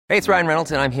Hey, it's Ryan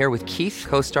Reynolds, and I'm here with Keith,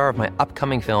 co-star of my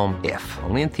upcoming film, If,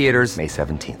 only in theaters May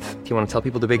 17th. Do you want to tell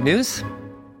people the big news?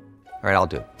 All right, I'll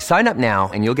do it. Sign up now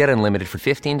and you'll get unlimited for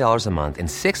 $15 a month and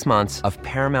 6 months of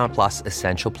Paramount Plus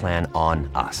Essential Plan on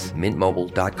us.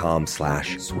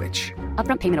 MintMobile.com/switch.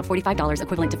 Upfront payment of $45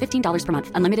 equivalent to $15 per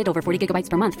month. Unlimited over 40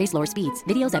 gigabytes per month. Face lower speeds.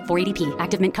 Videos at 480p.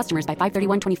 Active Mint customers by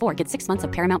 531.24 get 6 months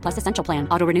of Paramount Plus Essential Plan.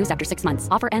 Auto renews after 6 months.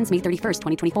 Offer ends May 31st,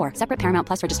 2024. Separate Paramount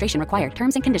Plus registration required.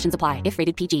 Terms and conditions apply if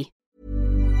rated PG.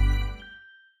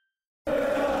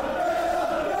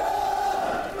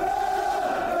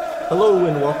 Hello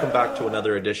and welcome back to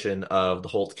another edition of the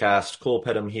Holtcast. Cole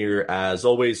Pedham here as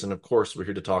always, and of course we're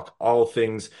here to talk all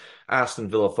things Aston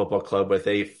Villa Football Club with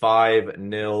a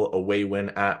 5-0 away win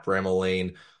at Bramall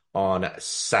Lane on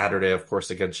Saturday, of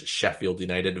course, against Sheffield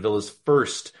United. Villa's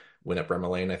first win at Bramall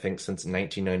Lane, I think, since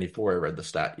 1994. I read the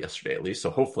stat yesterday at least, so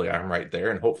hopefully I'm right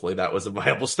there, and hopefully that was a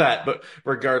viable stat. But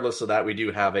regardless of that, we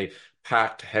do have a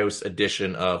packed house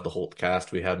edition of the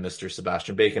Holtcast. We have Mr.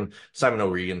 Sebastian Bacon, Simon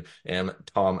O'Regan, and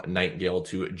Tom Nightingale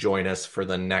to join us for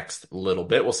the next little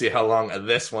bit. We'll see how long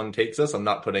this one takes us. I'm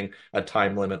not putting a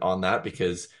time limit on that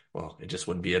because, well, it just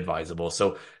wouldn't be advisable.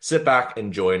 So sit back,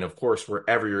 enjoy, and of course,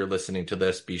 wherever you're listening to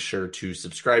this, be sure to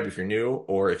subscribe if you're new,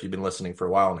 or if you've been listening for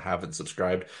a while and haven't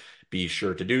subscribed, be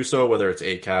sure to do so, whether it's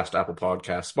Acast, Apple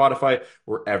Podcasts, Spotify,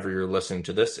 wherever you're listening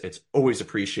to this. It's always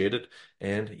appreciated.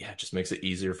 And yeah, it just makes it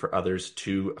easier for others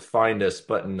to find us.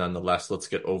 But nonetheless, let's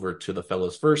get over to the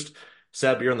fellas first.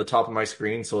 Seb, you're on the top of my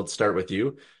screen, so let's start with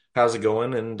you. How's it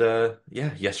going? And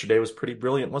yeah, yesterday was pretty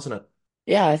brilliant, wasn't it?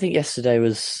 Yeah, I think yesterday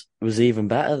was even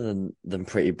better than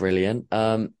pretty brilliant.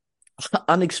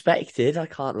 Unexpected, I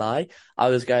can't lie. I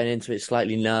was going into it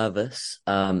slightly nervous.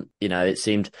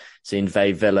 It seemed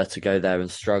very Villa to go there and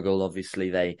struggle.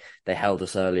 Obviously, they held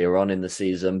us earlier on in the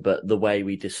season, but the way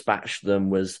we dispatched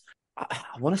them was, I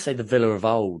want to say the Villa of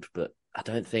old, but I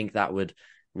don't think that would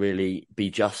really be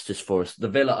justice for us. The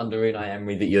Villa under Unai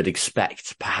Emery that you'd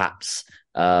expect, perhaps.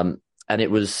 And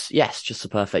it was, yes, just a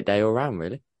perfect day all round,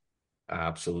 really.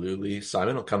 Absolutely.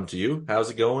 Simon, I'll come to you. How's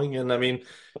it going? And I mean,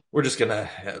 we're just going to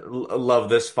love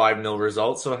this 5-0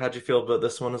 result. So how'd you feel about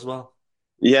this one as well?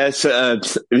 Yes,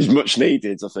 it was much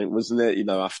needed, I think, wasn't it? You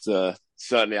know,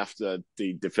 certainly after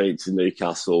the defeat to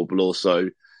Newcastle, but also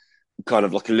kind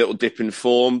of like a little dip in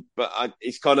form. But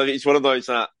it's one of those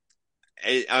that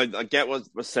I get what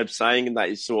Seb's saying, and that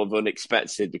is sort of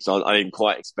unexpected because I didn't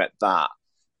quite expect that.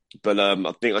 But I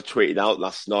think I tweeted out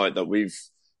last night that we've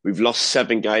lost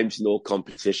 7 games in all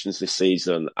competitions this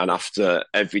season, and after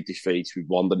every defeat, we've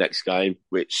won the next game,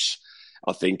 which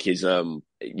I think is,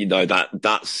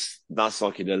 that's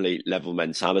like an elite level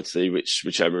mentality,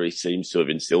 which Emery seems to have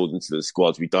instilled into the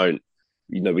squad. We don't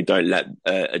let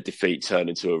a defeat turn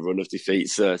into a run of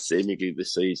defeats seemingly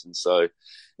this season. So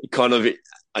I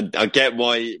get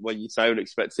why you say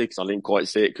unexpected, because I didn't quite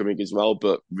see it coming as well.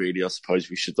 But really, I suppose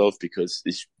we should have, because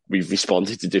we've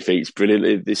responded to defeats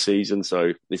brilliantly this season.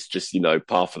 So it's just,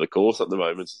 par for the course at the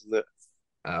moment, isn't it?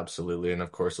 Absolutely. And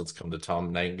of course, let's come to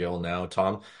Tom Nightingale now.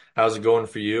 Tom, how's it going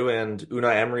for you and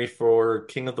Unai Emery for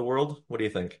King of the World? What do you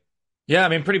think? Yeah, I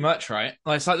mean, pretty much, right?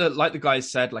 Like, it's like the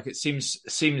guys said, like, it seems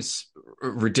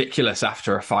ridiculous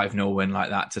after a 5-0 win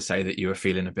like that to say that you were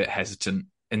feeling a bit hesitant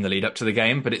in the lead up to the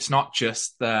game. But it's not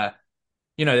just there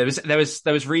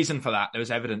was reason for that. There was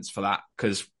evidence for that,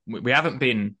 because we haven't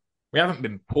been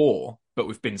poor, but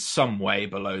we've been some way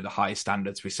below the high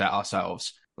standards we set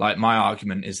ourselves. Like, my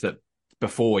argument is that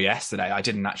before yesterday, I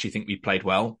didn't actually think we played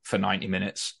well for 90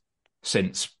 minutes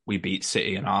since we beat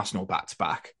City and Arsenal back to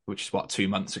back, which is 2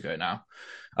 months ago now.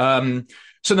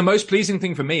 So the most pleasing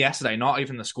thing for me yesterday, not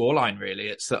even the scoreline really,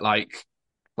 it's that like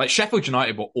Sheffield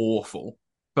United were awful,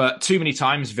 but too many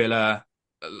times Villa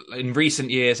in recent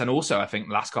years, and also I think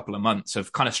the last couple of months,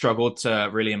 have kind of struggled to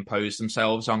really impose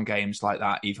themselves on games like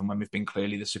that, even when we've been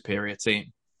clearly the superior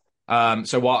team.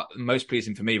 So what most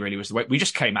pleasing for me really was the way we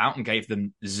just came out and gave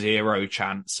them zero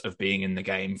chance of being in the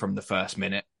game from the first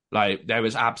minute. Like, there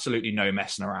was absolutely no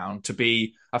messing around.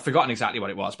 I've forgotten exactly what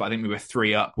it was, but I think we were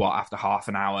 3 up, after half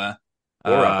an hour?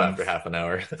 4 up after half an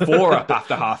hour. 4 up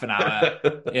after half an hour,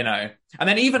 And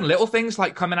then even little things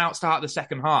like coming out start of the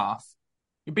second half,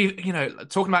 you'd be,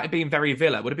 talking about it being very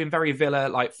Villa, would have been very Villa,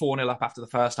 like 4-0 up after the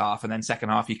first half, and then second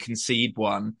half you concede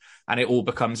one, and it all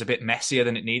becomes a bit messier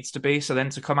than it needs to be. So then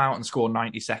to come out and score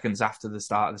 90 seconds after the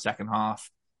start of the second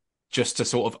half, just to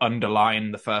sort of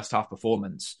underline the first half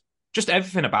performance, just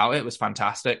everything about it was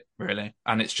fantastic, really.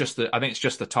 And I think it's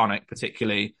just the tonic,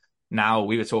 particularly now.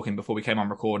 We were talking before we came on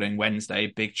recording Wednesday,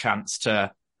 big chance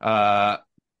to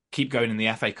keep going in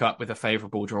the FA Cup with a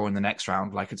favourable draw in the next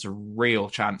round. Like, it's a real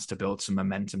chance to build some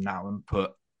momentum now and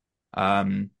put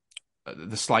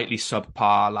the slightly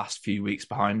subpar last few weeks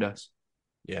behind us.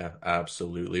 Yeah,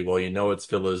 absolutely. Well, it's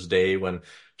Villa's day when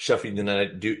Sheffield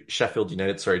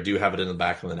United, sorry, do have it in the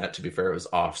back of the net. To be fair, it was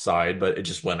offside, but it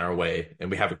just went our way and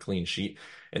we have a clean sheet.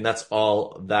 And that's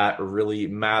all that really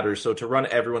matters. So to run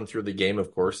everyone through the game,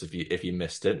 of course, if you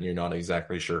missed it and you're not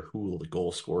exactly sure who the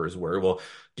goal scorers were, we'll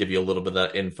give you a little bit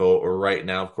of that info right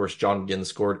now. Of course, John McGinn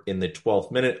scored in the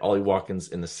 12th minute, Ollie Watkins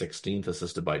in the 16th,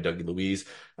 assisted by Dougie Luiz.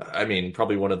 I mean,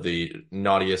 probably one of the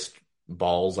naughtiest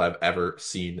balls I've ever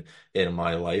seen in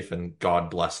my life, and God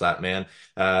bless that man.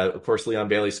 Of course, Leon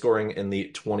Bailey scoring in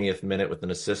the 20th minute with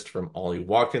an assist from Ollie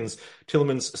Watkins.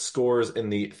 Tielemans scores in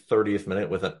the 30th minute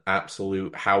with an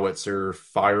absolute howitzer,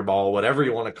 fireball, whatever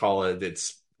you want to call it.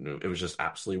 It was just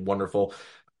absolutely wonderful.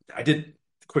 I did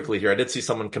see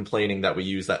someone complaining that we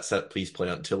used that set piece play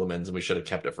on Tielemans and we should have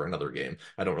kept it for another game.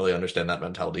 I don't really understand that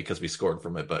mentality because we scored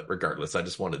from it, but regardless, I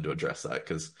just wanted to address that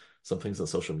because some things on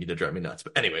social media drive me nuts.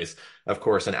 But anyways, of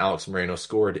course, and Alex Moreno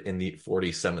scored in the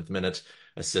 47th minute,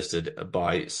 assisted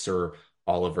by Sir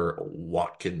Oliver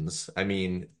Watkins. I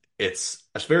mean, it's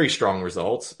a very strong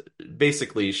result.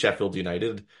 Basically, Sheffield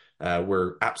United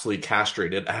were absolutely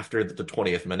castrated after the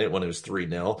 20th minute when it was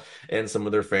 3-0, and some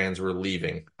of their fans were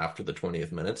leaving after the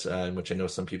 20th minute, in which I know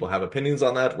some people have opinions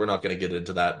on that. We're not going to get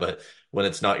into that, but when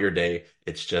it's not your day,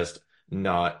 it's just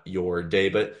not your day.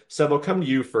 But Seb, I'll come to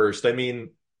you first. I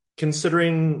mean,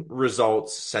 considering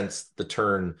results since the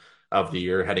turn of the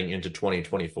year heading into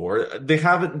 2024, they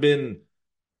haven't been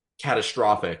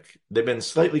catastrophic. They've been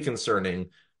slightly concerning.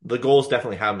 The goals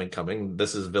definitely have been coming.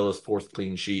 This is Villa's fourth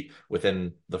clean sheet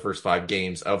within the first 5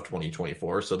 games of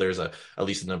 2024. So there's at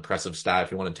least an impressive stat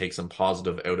if you want to take some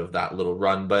positive out of that little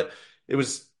run. But it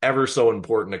was ever so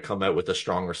important to come out with a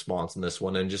strong response in this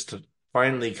one and just to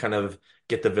finally kind of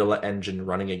get the Villa engine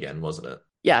running again, wasn't it?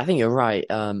 Yeah, I think you're right.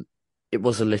 It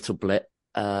was a little blip.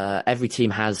 Every team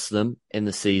has them in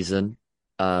the season.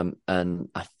 And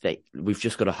I think we've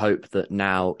just got to hope that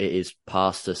now it is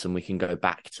past us and we can go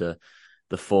back to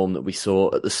the form that we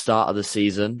saw at the start of the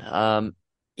season.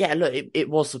 Yeah, look, it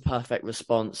was the perfect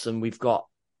response, and we've got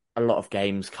a lot of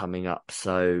games coming up.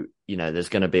 So, there's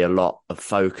going to be a lot of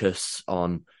focus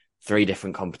on 3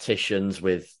 different competitions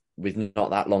with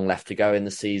not that long left to go in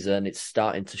the season. It's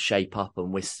starting to shape up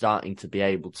and we're starting to be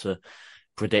able to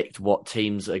predict what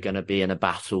teams are going to be in a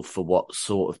battle for what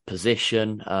sort of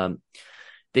position.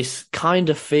 This kind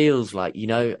of feels like,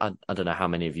 I don't know how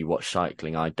many of you watch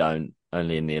cycling. I don't,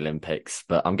 only in the Olympics,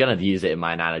 but I'm going to use it in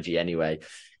my analogy anyway.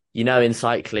 In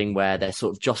cycling where they're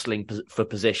sort of jostling for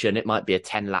position, it might be a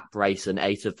 10-lap race and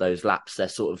 8 of those laps, they're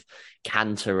sort of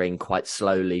cantering quite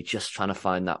slowly, just trying to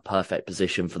find that perfect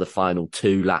position for the final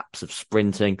 2 laps of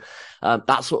sprinting.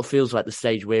 That sort of feels like the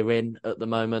stage we're in at the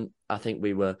moment. I think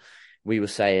we were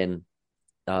saying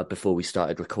before we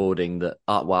started recording that,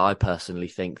 I personally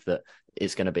think that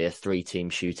it's going to be a 3-team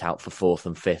shootout for 4th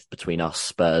and 5th between us,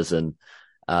 Spurs and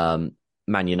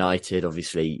Man United.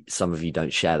 Obviously, some of you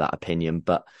don't share that opinion,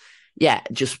 but yeah,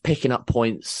 just picking up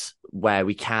points where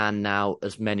we can now,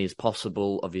 as many as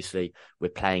possible. Obviously, we're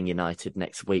playing United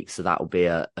next week, so that will be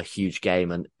a huge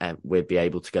game, and we'll be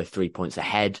able to go 3 points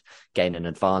ahead, gain an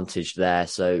advantage there.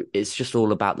 So it's just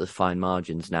all about the fine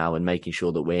margins now and making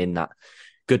sure that we're in that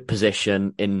good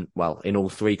position in all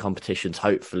 3 competitions,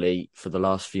 hopefully, for the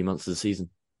last few months of the season.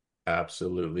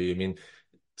 Absolutely. I mean,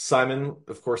 Simon,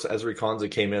 of course, Ezri Konsa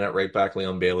came in at right back,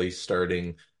 Leon Bailey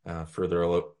starting further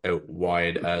out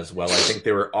wide as well. I think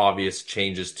there were obvious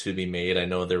changes to be made. I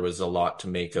know there was a lot to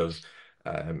make of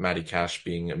Matty Cash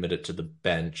being admitted to the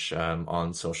bench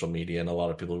on social media, and a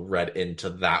lot of people read into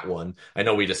that one. I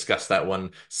know we discussed that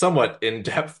one somewhat in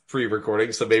depth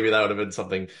pre-recording, so maybe that would have been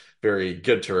something very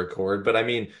good to record. But I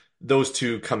mean, those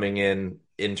 2 coming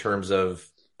in terms of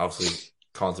obviously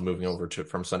Konsa moving over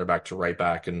from center back to right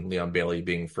back and Leon Bailey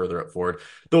being further up forward.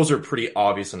 Those are pretty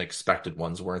obvious and expected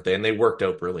ones, weren't they? And they worked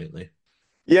out brilliantly.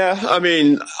 Yeah, I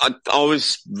mean, I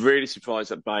was really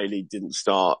surprised that Bailey didn't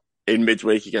start in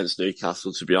midweek against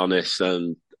Newcastle, to be honest.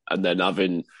 And then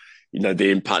having, the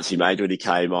impact he made when he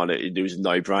came on, it was a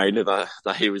no-brainer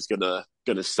that he was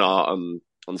gonna start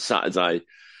on Saturday.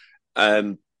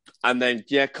 And then,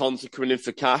 Konsa coming in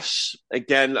for Cash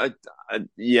again. Like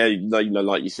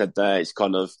you said there, it's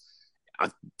kind of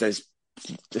there's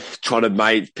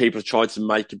people try to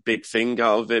make a big thing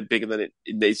out of it, bigger than it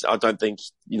is. I don't think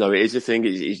it is a thing.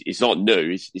 It's not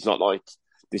new. It's not like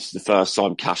this is the first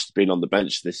time Cash has been on the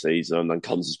bench this season and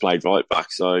Konsa's played right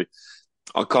back. So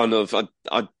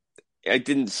it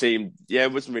didn't seem,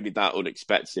 it wasn't really that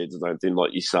unexpected. I don't think,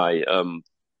 like you say.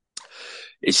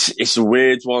 It's a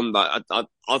weird one. Like,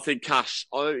 I think Cash,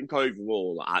 I don't think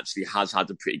overall actually has had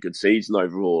a pretty good season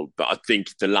overall, but I think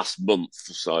the last month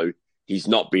or so he's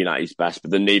not been at his best.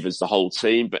 But then neither's the whole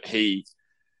team. But he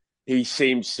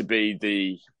seems to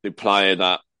be the player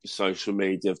that social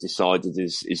media have decided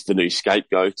is the new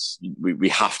scapegoat. We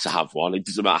have to have one. It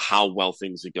doesn't matter how well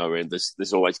things are going.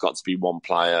 There's always got to be one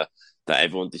player that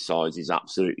everyone decides is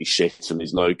absolutely shit and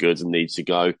is no good and needs to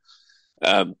go.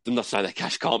 I'm not saying that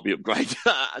Cash can't be upgraded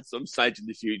at some stage in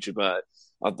the future, but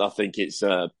I think it's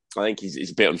I think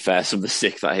it's a bit unfair some of the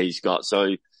stick that he's got.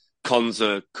 So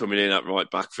Konza coming in at right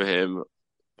back for him,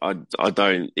 I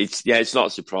don't. It's not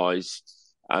a surprise,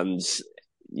 and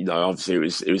obviously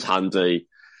it was handy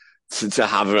to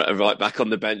have a right back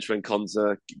on the bench when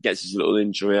Konza gets his little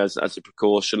injury as a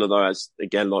precaution. Although, as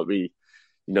again, like we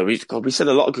said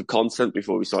a lot of good content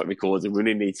before we started recording. We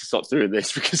really need to stop doing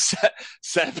this because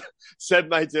Seb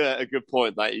made a good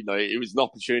point that it was an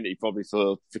opportunity probably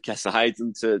for Kessa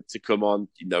Hayden to come on.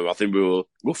 I think we were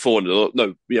 4-0 up.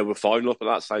 No, yeah, we're 5-0 up at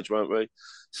that stage, weren't we?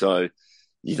 So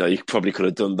you probably could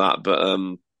have done that, but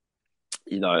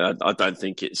I don't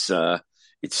think it's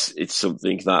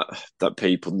something that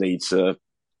people need to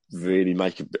really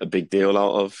make a big deal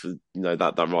out of.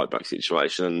 That right back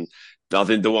situation. I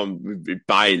think the one with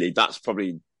Bailey, that's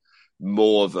probably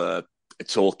more of a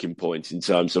talking point in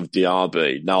terms of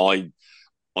Diaby. Now,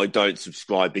 I don't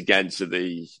subscribe again to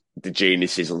the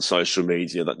geniuses on social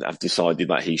media that have decided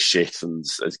that he's shit and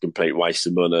is a complete waste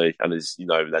of money and is,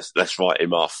 let's write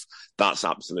him off. That's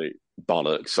absolute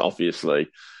bollocks, obviously.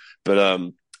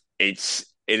 But it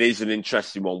is an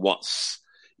interesting one.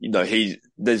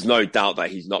 There's no doubt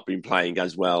that he's not been playing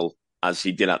as well as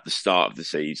he did at the start of the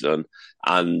season,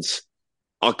 and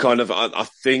I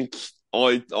think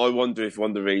I wonder if one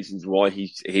of the reasons why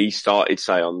he started,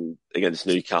 say, on against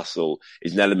Newcastle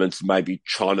is an element of maybe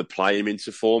trying to play him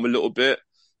into form a little bit.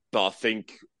 But I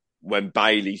think when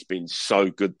Bailey's been so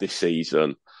good this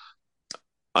season,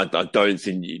 I don't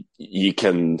think you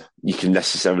can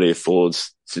necessarily afford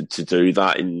to do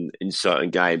that in certain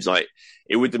games. Like,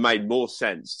 it would have made more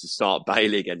sense to start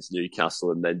Bailey against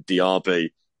Newcastle and then Diaby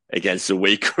against a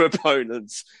weaker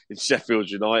opponent in Sheffield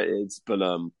United. But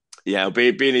it'll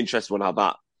be an interesting one how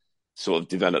that sort of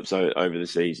develops over the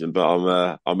season.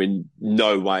 But I'm in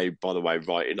no way, by the way,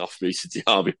 writing off Moussa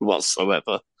Diaby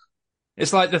whatsoever.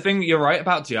 It's like the thing you're right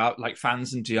about Diaby, like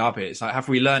fans and Diaby. It's like, have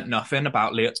we learnt nothing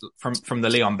about from the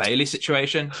Leon Bailey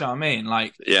situation? Do you know what I mean?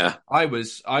 Like, yeah, I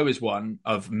was one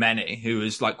of many who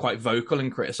was like quite vocal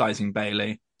in criticising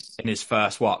Bailey in his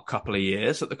first couple of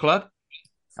years at the club.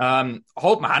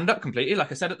 Hold my hand up completely.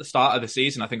 Like I said at the start of the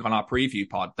season, I think on our preview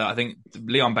pod, that I think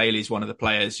Leon Bailey is one of the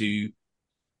players who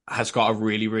has got a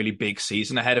really, really big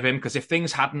season ahead of him. Because if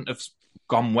things hadn't have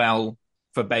gone well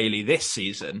for Bailey this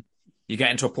season, you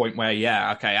get into a point where,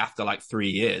 after like 3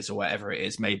 years or whatever it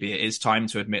is, maybe it is time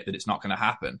to admit that it's not going to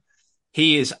happen.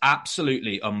 He is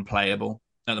absolutely unplayable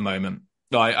at the moment.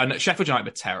 Like, and Sheffield United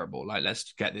were terrible. Like,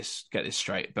 let's get this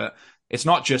straight. But it's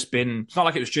not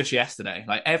like it was just yesterday.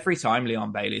 Like, every time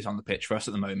Leon Bailey's on the pitch for us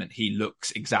at the moment, he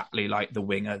looks exactly like the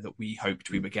winger that we hoped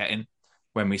we were getting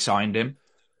when we signed him.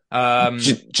 Do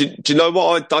you know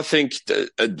what I think?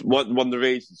 One of the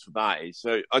reasons for that is,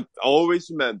 so I always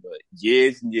remember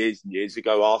years and years and years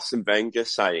ago, Arsene Wenger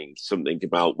saying something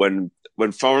about when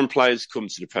foreign players come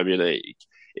to the Premier League,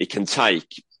 it can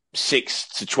take 6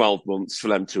 to 12 months for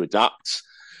them to adapt.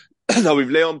 Now, with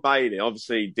Leon Bailey,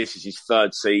 obviously this is his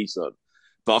third season,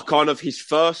 but his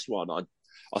first one,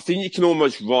 I think you can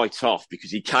almost write off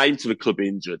because he came to the club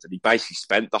injured and he basically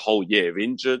spent the whole year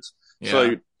injured. Yeah.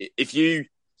 So if you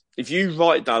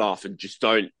write that off and just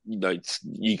don't,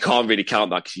 you can't really count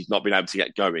that because he's not been able to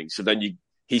get going. So then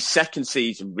his second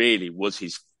season really was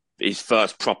his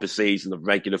first proper season of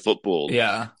regular football.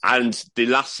 Yeah. And the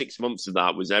last 6 months of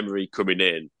that was Emery coming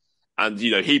in. And,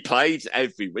 he played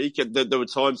every week. And there were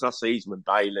times last season when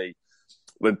Bailey,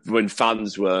 when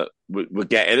fans were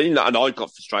getting, and I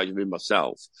got frustrated with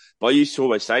myself. But I used to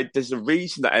always say, there's a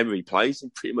reason that Emery plays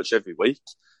him pretty much every week.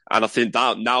 And I think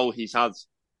that now he had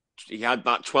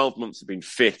that 12 months of being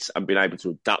fit and being able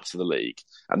to adapt to the league.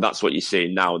 And that's what you're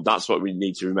seeing now. And that's what we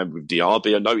need to remember with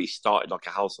Diaby. I know he started like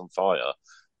a house on fire,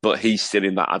 but he's still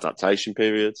in that adaptation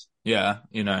period. Yeah,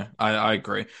 I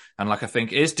agree. And like, I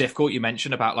think it is difficult. You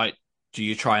mentioned about like, do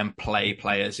you try and play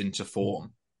players into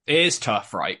form? It is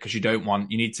tough, right? Because you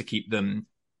need to keep them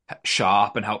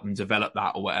sharp and help them develop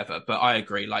that or whatever. But I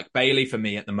agree. Like, Bailey for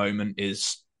me at the moment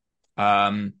is,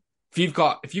 if you've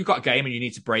got a game and you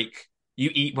need to break you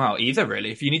eat well either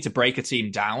really. If you need to break a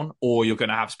team down or you're going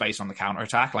to have space on the counter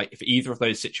attack, like if either of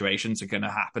those situations are going to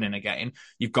happen in a game,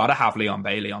 you've got to have Leon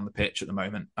Bailey on the pitch at the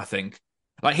moment. I think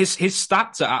like his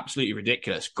stats are absolutely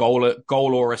ridiculous. Goal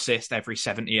or assist every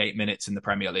 78 minutes in the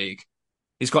Premier League.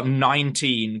 He's got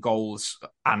 19 goals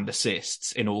and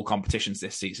assists in all competitions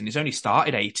this season. He's only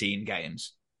started 18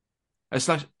 games.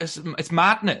 It's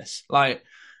madness. Like,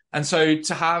 and so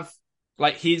to have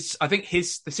like the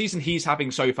season he's having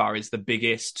so far is the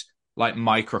biggest like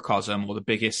microcosm or the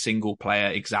biggest single player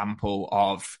example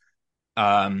of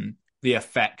the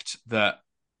effect that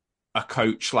a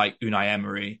coach like Unai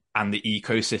Emery and the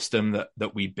ecosystem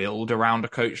that we build around a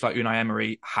coach like Unai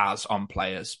Emery has on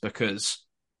players, because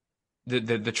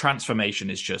the transformation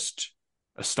is just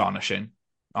astonishing,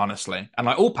 honestly. And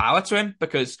like all power to him,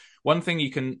 because one thing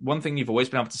you've always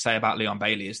been able to say about Leon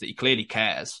Bailey is that he clearly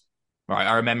cares. Right,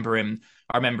 I remember him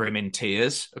in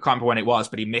tears. I can't remember when it was,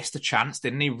 but he missed a chance,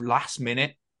 didn't he? Last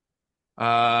minute,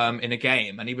 in a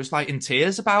game, and he was like in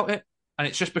tears about it. And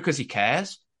it's just because he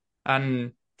cares.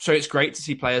 And so it's great to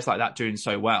see players like that doing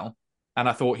so well. And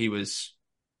I thought he was,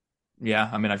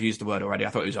 I've used the word already. I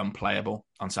thought he was unplayable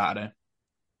on Saturday.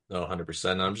 No,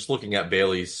 100%. I'm just looking at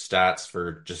Bailey's stats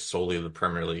for just solely the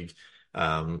Premier League,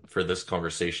 for this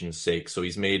conversation's sake. So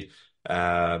he's made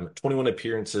 21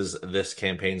 appearances this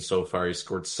campaign so far. He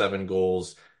scored 7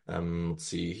 goals. Let's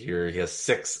see here. He has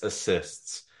 6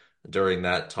 assists during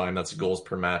that time. That's goals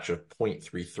per match of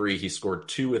 0.33. He scored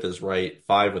 2 with his right,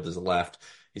 5 with his left.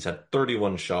 He's had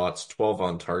 31 shots, 12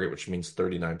 on target, which means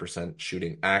 39%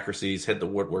 shooting accuracy. He's hit the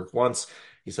woodwork once.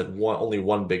 He's had only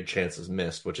one big chance is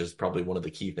missed, which is probably one of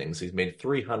the key things. He's made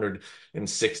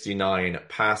 369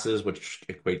 passes, which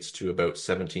equates to about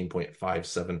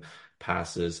 17.57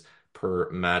 passes per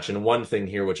match. And one thing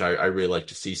here, which I really like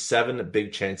to see, 7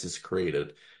 big chances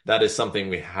created. That is something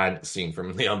we hadn't seen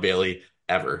from Leon Bailey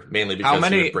ever, mainly because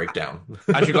he would break down.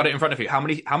 As you got it in front of you, how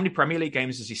many Premier League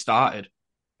games has he started?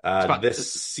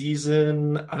 This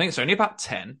season, I think it's only about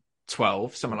 10,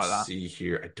 12, something like that. Let's see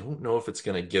here. I don't know if it's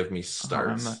going to give me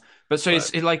starts. But his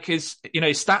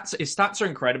stats are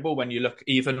incredible when you look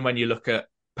at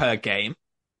per game.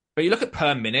 But you look at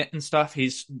per minute and stuff,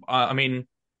 he's, at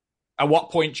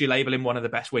what point do you label him one of the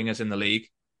best wingers in the league?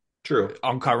 True.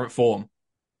 On current form.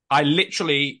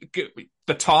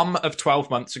 The Tom of 12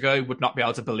 months ago would not be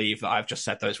able to believe that I've just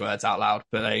said those words out loud,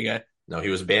 but there you go. No, he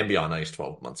was Bambi on ice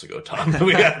 12 months ago, Tom.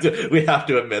 we have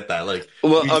to admit that. Like,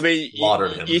 well,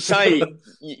 slaughtered him. You say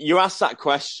you asked that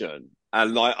question,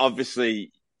 and like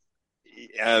obviously,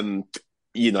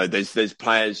 there's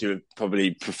players who have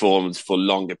probably performed for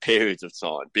longer periods of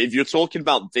time. But if you're talking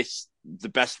about the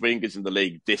best wingers in the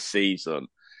league this season,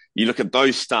 you look at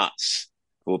those stats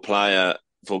for a player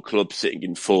for a club sitting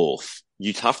in 4th.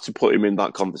 You'd have to put him in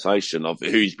that conversation of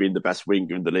who's been the best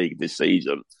winger in the league this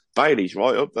season. Bailey's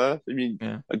right up there. I mean,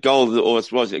 a goal or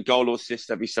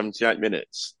assist every 78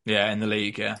 minutes. Yeah, in the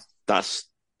league, yeah. That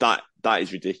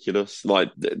is ridiculous.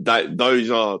 Like those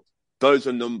are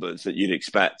numbers that you'd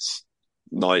expect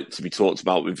like to be talked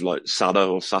about with like Salah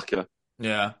or Saka.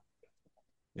 Yeah.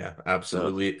 Yeah,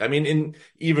 absolutely. So, I mean,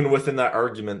 even within that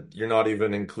argument, you're not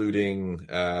even including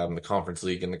the Conference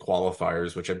League and the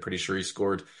qualifiers, which I'm pretty sure he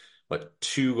scored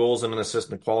 2 goals and an assist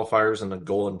in the qualifiers and a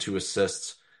goal and 2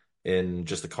 assists in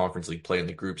just the Conference League play in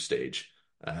the group stage.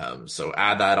 So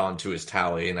add that on to his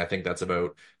tally, and I think that's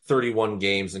about 31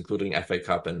 games, including FA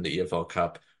Cup and the EFL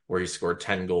Cup, where he scored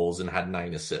 10 goals and had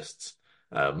 9 assists.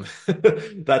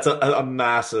 That's a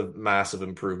massive, massive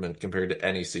improvement compared to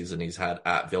any season he's had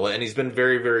at Villa. And he's been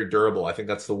very, very durable. I think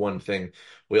that's the one thing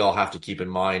we all have to keep in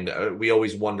mind. We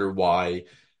always wonder why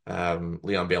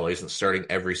Leon Bailey isn't starting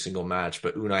every single match,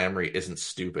 but Unai Emery isn't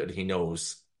stupid. He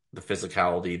knows the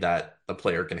physicality that a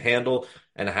player can handle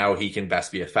and how he can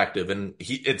best be effective. And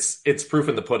it's proof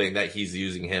in the pudding that he's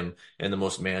using him in the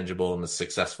most manageable and the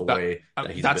successful way.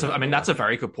 That's a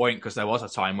very good point, because there was a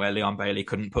time where Leon Bailey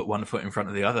couldn't put one foot in front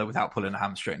of the other without pulling a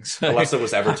hamstring. So. Unless it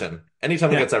was Everton.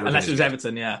 Anytime against Everton. Unless it was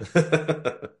Everton, yeah.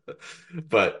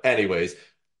 But anyways,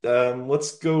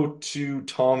 let's go to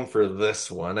Tom for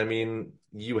this one. I mean,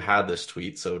 you had this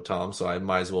tweet, so Tom, so I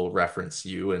might as well reference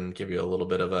you and give you a little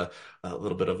bit of a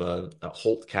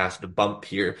Holtcast bump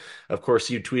here. Of course,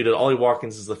 you tweeted, Ollie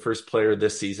Watkins is the first player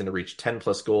this season to reach 10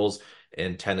 plus goals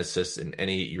and 10 assists in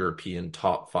any European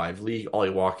top 5 league.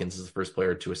 Ollie Watkins is the first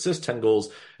player to assist 10 goals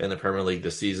in the Premier League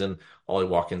this season. Ollie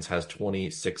Watkins has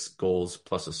 26 goals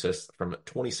plus assists from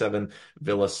 27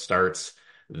 Villa starts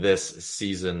this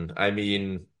season. I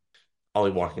mean,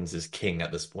 Ollie Watkins is king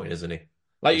at this point, isn't he?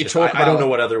 Like you talk about, I don't know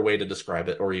what other way to describe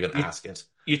it or even ask it.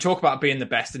 You talk about being the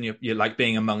best and you're like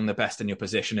being among the best in your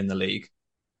position in the league.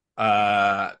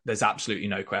 there's absolutely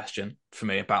no question for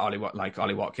me about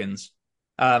Ollie Watkins.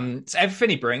 It's everything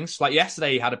he brings. Like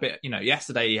yesterday, he had a bit.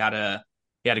 Yesterday he had a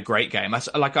great game. I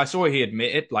saw he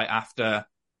admitted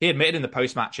in the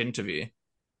post match interview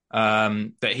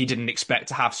that he didn't expect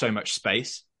to have so much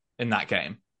space in that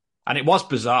game, and it was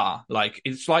bizarre. Like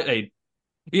it's slightly,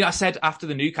 I said after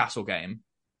the Newcastle game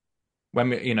when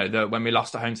we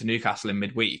lost at home to Newcastle in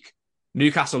midweek,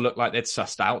 Newcastle looked like they'd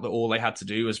sussed out that all they had to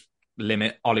do was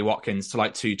limit Ollie Watkins to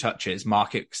like 2 touches,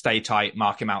 stay tight,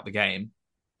 mark him out the game,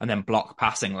 and then block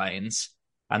passing lanes,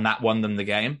 and that won them the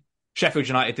game. Sheffield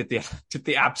United did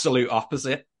the absolute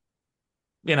opposite.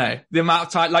 The amount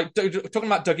of time, like talking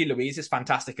about Dougie Luiz's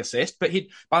fantastic assist, but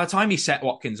by the time he set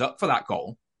Watkins up for that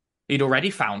goal, he'd already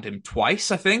found him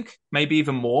twice, I think, maybe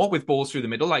even more with balls through the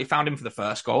middle. Like he found him for the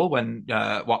first goal when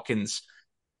Watkins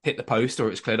hit the post or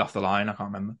it was cleared off the line. I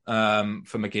can't remember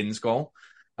for McGinn's goal.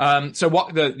 So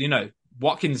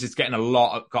Watkins is got a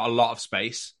lot of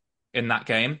space in that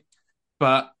game,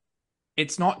 but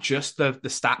it's not just the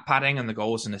stat padding and the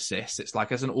goals and assists. It's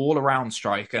like as an all-around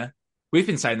striker, we've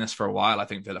been saying this for a while, I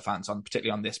think, Villa fans,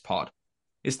 particularly on this pod.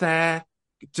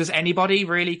 Does anybody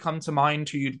really come to mind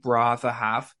who you'd rather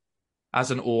have as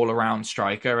an all-around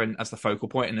striker and as the focal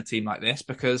point in a team like this?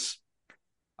 Because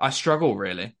I struggle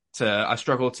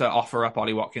to offer up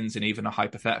Ollie Watkins in even a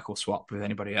hypothetical swap with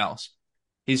anybody else.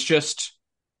 He's just,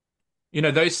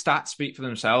 those stats speak for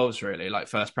themselves, really. Like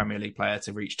first Premier League player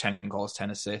to reach 10 goals, 10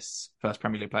 assists. First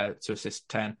Premier League player to assist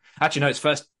 10. Actually, no, it's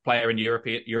first player in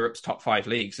Europe's top 5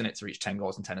 leagues, and it's to reach 10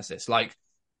 goals and 10 assists. Like,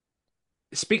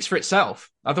 it speaks for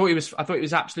itself. I thought he was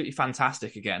absolutely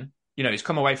fantastic again. He's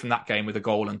come away from that game with a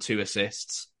goal and 2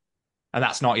 assists, and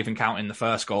that's not even counting the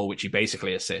first goal, which he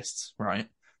basically assists, right?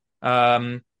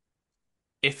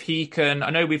 If he can, I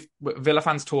know Villa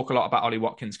fans talk a lot about Ollie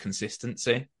Watkins'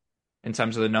 consistency in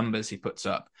terms of the numbers he puts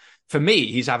up. For me,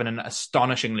 he's having an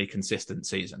astonishingly consistent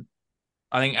season.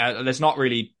 I think there's not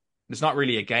really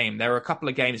a game. There are a couple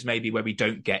of games maybe where we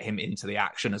don't get him into the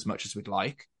action as much as we'd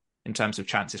like in terms of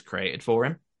chances created for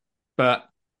him. But,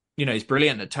 he's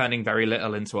brilliant at turning very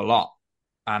little into a lot.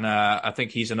 And I think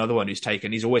he's another one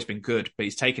he's always been good, but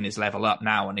he's taken his level up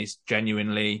now, and he's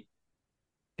genuinely,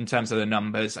 in terms of the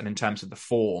numbers and in terms of the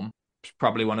form,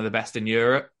 probably one of the best in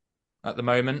Europe at the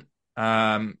moment.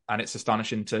 And it's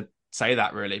astonishing to say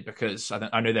that, really, because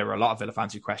I know there were a lot of Villa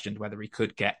fans who questioned whether he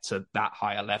could get to that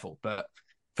higher level. But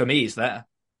for me, he's there.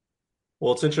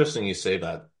 Well, it's interesting you say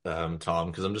that,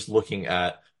 Tom, because I'm just looking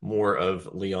at more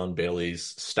of Leon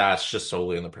Bailey's stats just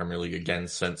solely in the Premier League again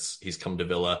since he's come to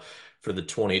Villa for the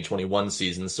 2021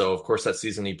 season. So, of course, that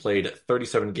season he played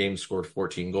 37 games, scored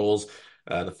 14 goals.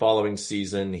 The following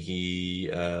season, he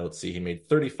made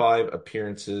 35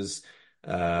 appearances,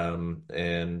 and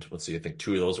I think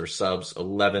 2 of those were subs.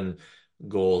 11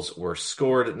 goals were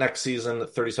scored. Next season,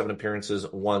 37 appearances,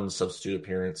 1 substitute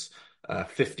appearance,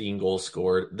 15 goals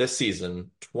scored. This season,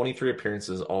 23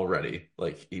 appearances already.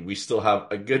 Like, we still have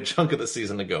a good chunk of the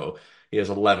season to go. He has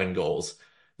 11 goals.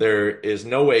 There is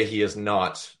no way he is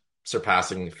not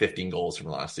surpassing 15 goals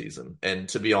from last season. And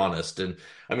to be honest, Seb,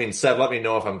 let me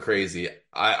know if I'm crazy.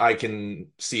 I can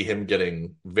see him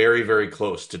getting very, very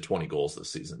close to 20 goals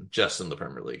this season, just in the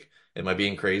Premier League. Am I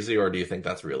being crazy, or do you think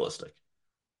that's realistic?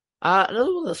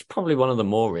 No, that's probably one of the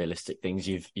more realistic things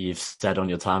you've said on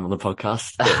your time on the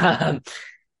podcast. I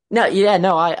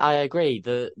agree.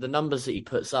 The numbers that he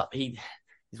puts up, he's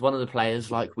one of the players,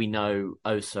 like, we know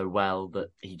so well that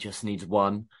he just needs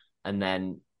one, and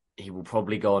then he will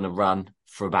probably go on a run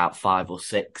for about 5 or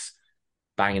 6,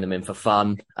 banging them in for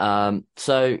fun. There's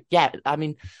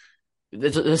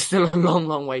still a long,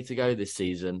 long way to go this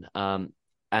season.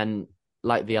 And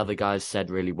like the other guys said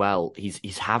really well,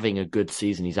 he's having a good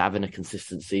season. He's having a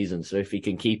consistent season. So if he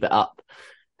can keep it up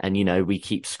and, we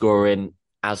keep scoring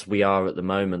as we are at the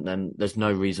moment, then there's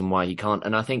no reason why he can't.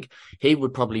 And I think he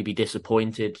would probably be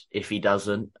disappointed if he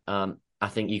doesn't. I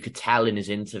think you could tell in his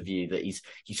interview that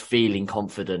he's feeling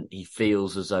confident. He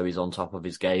feels as though he's on top of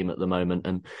his game at the moment,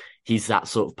 and he's that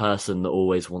sort of person that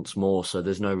always wants more. So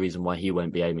there's no reason why he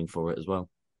won't be aiming for it as well.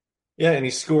 Yeah, and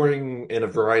he's scoring in a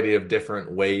variety of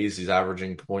different ways. He's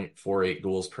averaging 0.48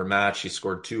 goals per match. He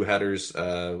scored 2 headers.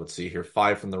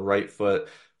 5 from the right foot,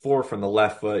 4 from the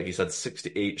left foot. He's had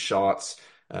 68 shots.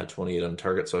 28 on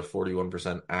target, so a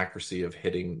 41% accuracy of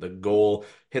hitting the goal.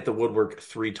 Hit the woodwork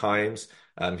 3 times.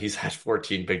 He's had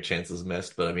 14 big chances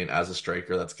missed, but as a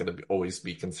striker, that's going to always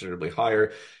be considerably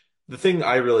higher. The thing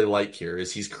I really like here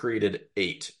is he's created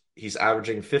 8. He's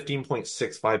averaging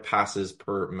 15.65 passes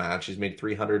per match. He's made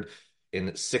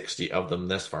 360 of them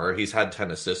this far. He's had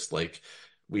 10 assists, like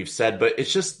we've said, but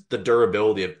it's just the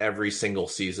durability of every single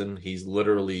season. He's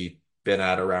literally been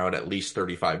at around at least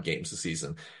 35 games a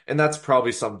season. And that's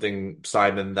probably something,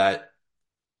 Simon, that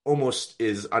almost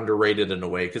is underrated in a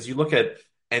way, because you look at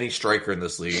any striker in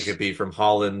this league, it could be from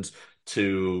Holland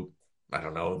to, I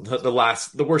don't know, the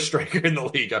worst striker in the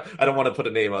league. I don't want to put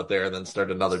a name out there and then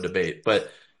start another debate,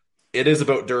 but it is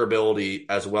about durability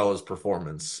as well as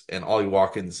performance. And Ollie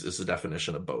Watkins is the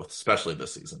definition of both, especially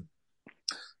this season.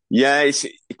 Yeah, it's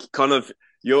kind of,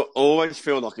 you always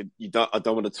feel like I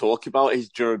don't want to talk about his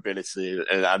durability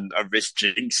and I risk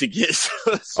jinxing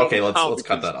it. Okay, let's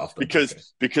cut that off then.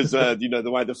 Because you know, the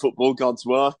way the football gods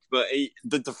work. But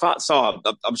the facts are,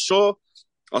 I'm sure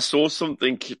I saw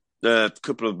something a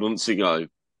couple of months ago.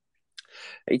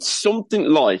 It's something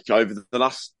like over the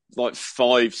last like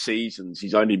 5 seasons,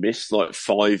 he's only missed like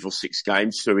 5 or 6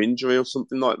 games through injury or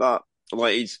something like that.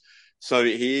 Like so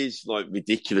he is like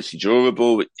ridiculously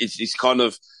durable. It's kind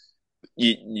of,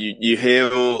 you hear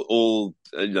all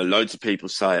you know, loads of people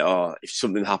say, "Oh, if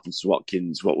something happens to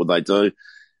Watkins, what would they do?"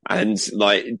 And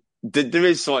like there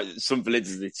is like some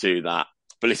validity to that,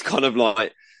 but it's kind of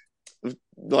like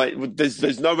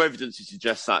there's no evidence to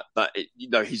suggest that you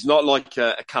know, he's not like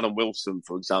a Callum Wilson,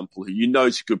 for example, who you know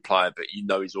is a good player, but you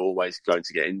know he's always going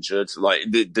to get injured. Like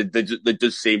there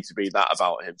does seem to be that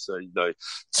about him. So, you know,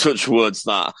 touch words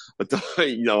that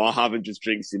you know, I haven't just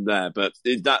jinxed him there, but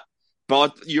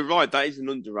But you're right, that is an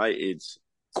underrated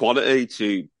quality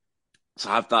to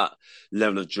have that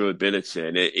level of durability.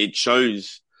 And it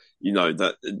shows, you know,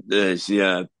 that there's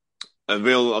a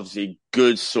real, obviously,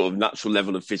 good sort of natural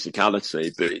level of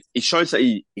physicality, but it shows that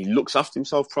he looks after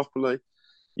himself properly.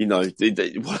 You know,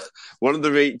 one of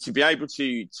to be able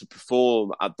to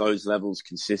perform at those levels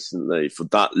consistently for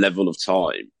that level of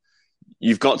time,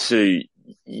 you've got to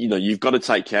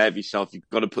take care of yourself. You've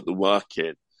got to put the work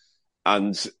in.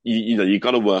 And, you know, you've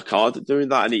got to work hard at doing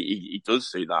that. And he does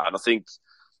do that. And I think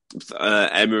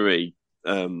Emery,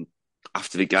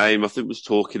 after the game, I think was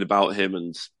talking about him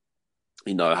and,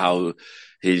 you know, how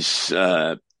his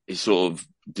sort of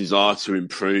desire to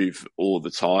improve all the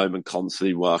time and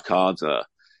constantly work harder.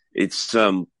 It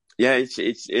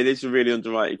is a really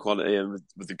underrated quality. And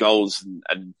with the goals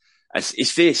and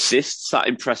it's the assists that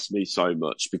impress me so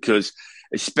much, because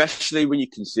especially when you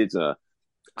consider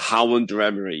how under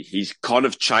Emery, he's kind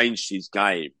of changed his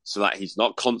game so that he's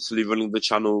not constantly running the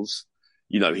channels.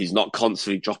 You know, he's not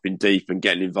constantly dropping deep and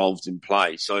getting involved in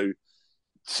play. So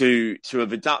to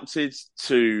have adapted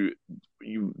to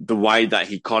the way that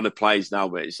he kind of plays now,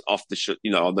 where it's off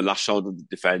on the last shoulder of the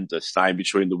defender, staying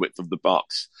between the width of the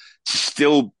box, to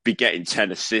still be getting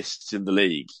 10 assists in the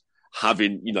league,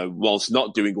 having, you know, whilst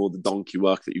not doing all the donkey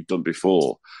work that you've done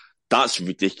before, that's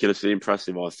ridiculously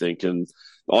impressive, I think. And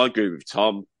I agree with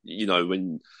Tom. You know,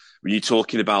 when you're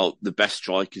talking about the best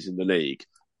strikers in the league,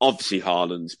 obviously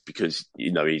Haaland, because,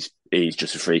 you know, he's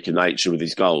just a freak of nature with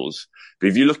his goals. But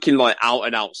if you're looking like out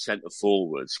and out centre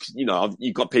forwards, you know,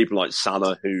 you've got people like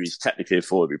Salah, who is technically a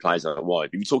forward, who plays out wide.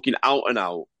 If you're talking out and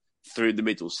out through the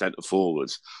middle centre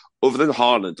forwards, other than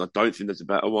Haaland, I don't think there's a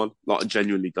better one. Like, I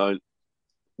genuinely don't.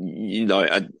 You know,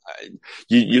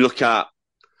 you look at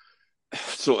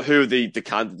sort of who are the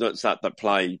candidates that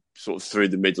play sort of through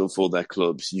the middle for their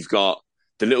clubs. You've got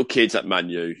the little kid at Man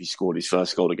U who scored his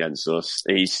first goal against us.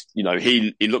 He's, you know,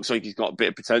 he looks like he's got a bit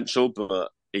of potential, but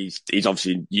he's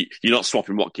obviously, you're not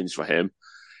swapping Watkins for him.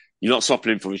 You're not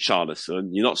swapping him for Richarlison.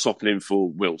 You're not swapping him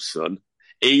for Wilson.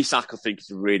 Isak, I think,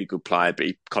 is a really good player, but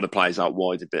he kind of plays out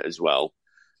wide a bit as well.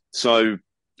 So,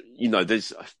 you know,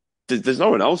 there's no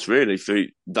one else really for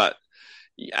that.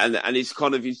 And it's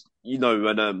kind of, you know,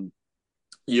 and,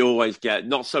 you always get,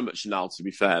 not so much now, to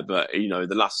be fair, but, you know,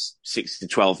 the last 6 to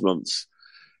 12 months,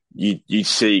 you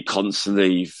see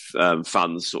constantly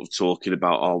fans sort of talking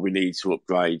about, oh, we need to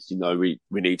upgrade, you know, we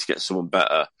need to get someone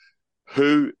better.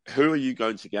 Who are you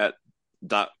going to get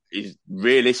that is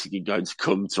realistically going to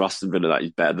come to Aston Villa that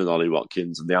is better than Ollie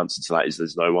Watkins? And the answer to that is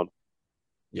there's no one.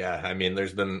 Yeah, I mean,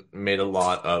 there's been made a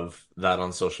lot of that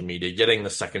on social media. Getting the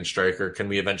second striker, can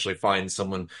we eventually find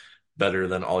someone better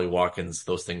than Ollie Watkins?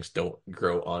 Those things don't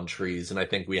grow on trees. And I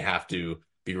think we have to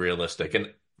be realistic.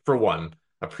 And for one,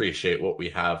 appreciate what we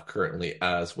have currently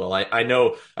as well. I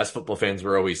know as football fans,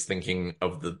 we're always thinking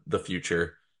of the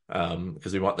future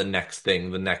because we want the next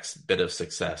thing, the next bit of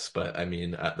success. But I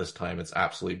mean, at this time, it's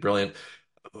absolutely brilliant.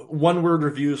 One word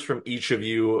reviews from each of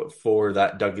you for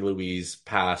that Dougie Luiz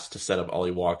pass to set up Ollie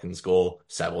Watkins' goal.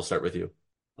 Seb, we'll start with you.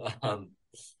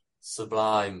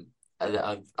 Sublime.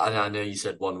 I know you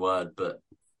said one word, but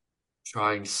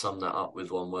trying to sum that up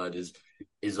with one word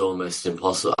is almost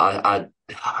impossible. I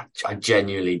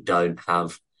genuinely don't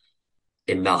have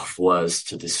enough words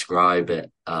to describe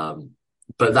it.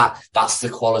 But that's the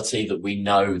quality that we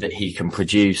know that he can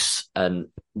produce and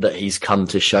that he's come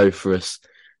to show for us,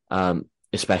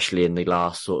 especially in the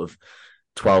last sort of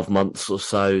 12 months or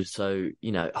so. So,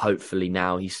 hopefully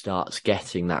now he starts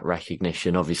getting that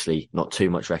recognition. Obviously not too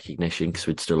much recognition because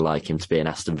we'd still like him to be an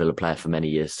Aston Villa player for many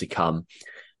years to come.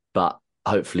 But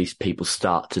hopefully people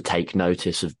start to take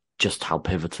notice of just how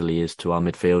pivotal he is to our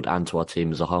midfield and to our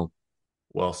team as a whole.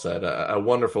 Well said. A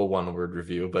wonderful one-word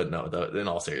review, but no, in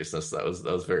all seriousness, that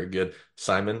was very good.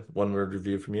 Simon, one-word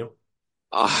review from you.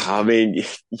 I mean,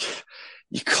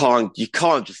 you can't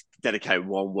just dedicate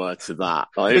one word to that.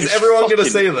 Like, is everyone going to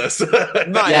say this?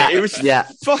 Mate, it was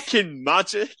fucking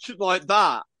magic like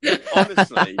that.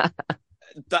 Honestly,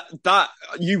 that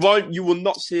you will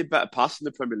not see a better pass in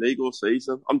the Premier League all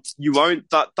season. You won't.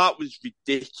 That was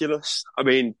ridiculous. I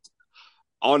mean,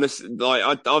 honestly,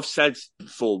 like I've said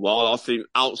for a while, I think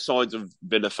outside of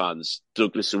Villa fans,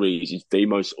 Douglas Luiz is the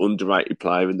most underrated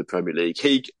player in the Premier League.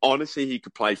 He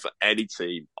could play for any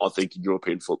team, I think, in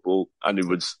European football, and it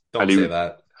would. Don't say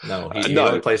that. No, he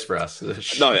only plays for us.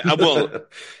 No, well,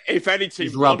 if any team,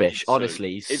 he's rubbish.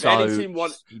 Honestly, if any team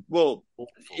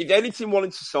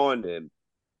wanted to sign him,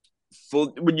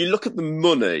 when you look at the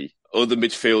money other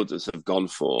midfielders have gone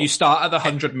for, you start at the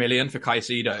 100 million for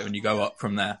Caicedo and you go up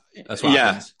from there. That's what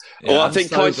happens. Yeah. Well, I think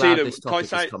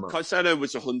Caicedo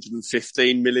was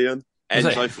 115 million.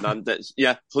 Enzo Fernandez,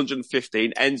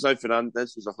 115. Enzo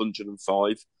Fernandez was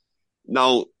 105.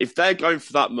 Now, if they're going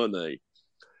for that money,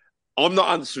 I'm not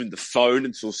answering the phone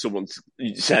until someone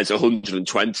says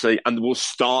 120, and we'll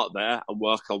start there and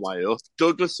work our way up.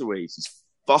 Douglas Luiz is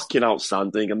fucking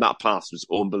outstanding, and that pass was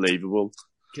unbelievable.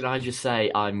 Can I just say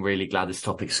I'm really glad this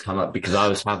topic's come up, because I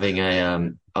was having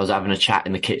a chat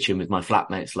in the kitchen with my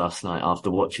flatmates last night after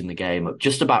watching the game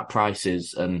just about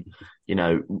prices and, you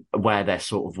know, where they're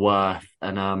sort of worth.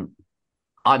 And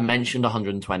I mentioned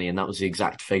 120, and that was the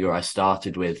exact figure I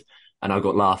started with, and I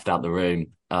got laughed out the room.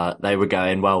 They were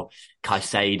going, well,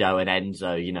 Caicedo and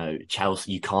Enzo, you know,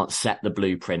 Chelsea, you can't set the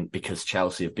blueprint because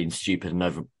Chelsea have been stupid and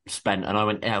overspent. And I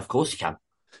went, yeah, of course you can.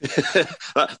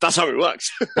 That's how it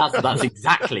works. That's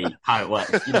exactly how it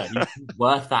works. You know, you're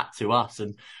worth that to us.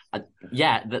 And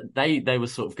they were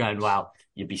sort of going, wow,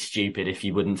 you'd be stupid if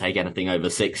you wouldn't take anything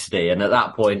over 60. And at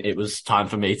that point, it was time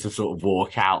for me to sort of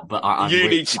walk out. But you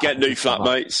need to get new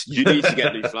flatmates. You need to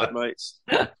get new flatmates.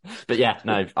 But yeah,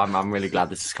 no, I'm really glad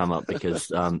this has come up,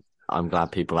 because I'm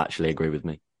glad people actually agree with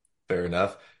me. Fair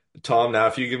enough. Tom, now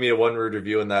if you give me a one-word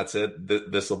review and that's it,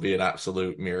 this will be an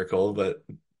absolute miracle. But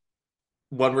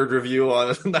one-word review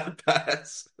on that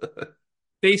pass.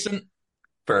 Decent.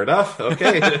 Fair enough.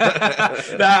 Okay.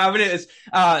 No, I mean,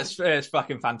 it's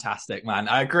fucking fantastic, man.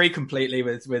 I agree completely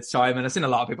with Simon. I've seen a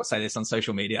lot of people say this on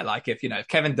social media. Like, if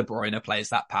Kevin De Bruyne plays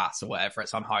that pass or whatever,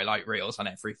 it's on highlight reels on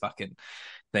every fucking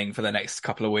thing for the next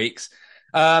couple of weeks.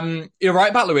 You're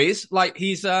right about Luiz. Like,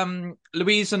 he's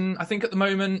Luiz, and I think at the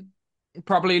moment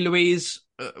probably Luiz.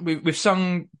 We've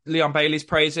sung Leon Bailey's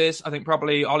praises. I think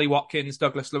probably Ollie Watkins,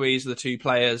 Douglas Luiz are the two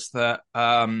players that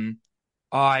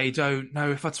I don't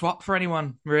know if I'd swap for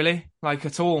anyone, really, like,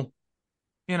 at all.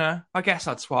 You know, I guess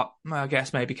I'd swap. I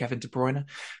guess maybe Kevin De Bruyne.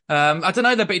 I don't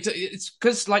know, but it's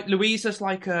because, like, Luiz is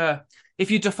like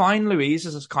if you define Luiz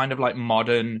as kind of like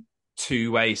modern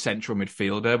two-way central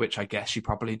midfielder, which I guess you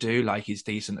probably do, like, he's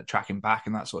decent at tracking back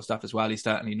and that sort of stuff as well. He's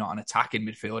certainly not an attacking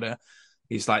midfielder.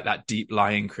 He's like that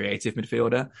deep-lying creative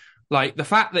midfielder. Like, the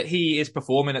fact that he is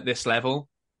performing at this level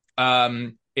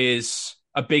is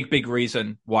a big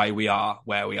reason why we are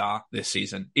where we are this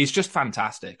season. He's just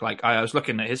fantastic. Like, I was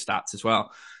looking at his stats as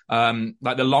well.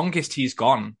 Like, the longest he's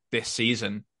gone this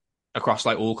season across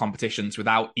like all competitions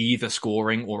without either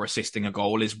scoring or assisting a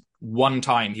goal is one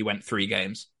time he went 3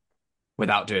 games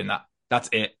without doing that. That's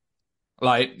it.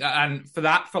 Like, and for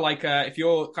like if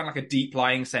you're kind of like a deep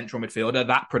lying central midfielder,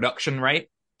 that production rate,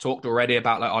 talked already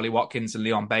about like Ollie Watkins and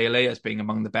Leon Bailey as being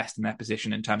among the best in their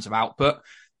position in terms of output.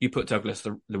 You put Douglas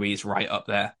Luiz right up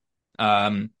there.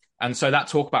 And so that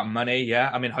talk about money, yeah,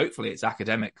 I mean, hopefully it's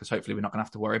academic, because hopefully we're not going to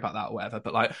have to worry about that or whatever.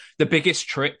 But like, the biggest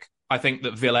trick I think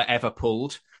that Villa ever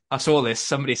pulled, I saw this,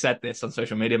 somebody said this on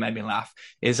social media, made me laugh,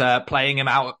 is playing him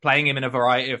in a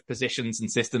variety of positions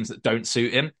and systems that don't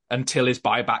suit him until his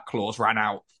buyback clause ran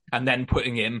out, and then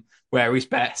putting him where he's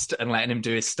best and letting him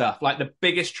do his stuff. Like, the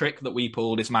biggest trick that we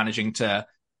pulled is managing to,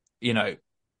 you know,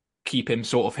 keep him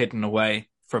sort of hidden away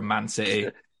from Man City.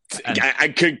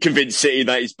 And convince City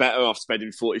that he's better off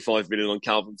spending 45 million on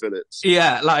Calvin Phillips.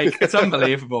 Yeah, like, it's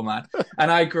unbelievable, man.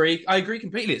 And I agree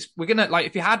completely. We're gonna, like,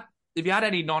 if you had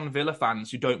any non-Villa fans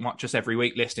who don't watch us every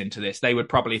week listening to this, they would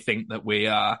probably think that we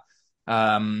are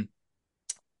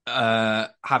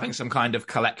having some kind of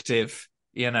collective,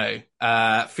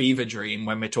 fever dream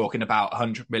when we're talking about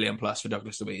 100 million plus for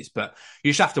Douglas Luiz, but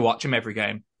you just have to watch him every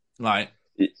game. Like,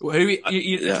 you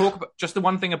talk about just the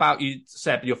one thing about you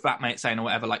said, your flatmate saying or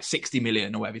whatever, like 60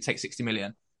 million or whatever, you take 60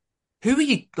 million. Who are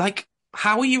you, like,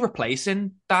 how are you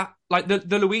replacing that? Like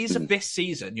the Luiz of this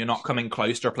season, you're not coming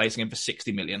close to replacing him for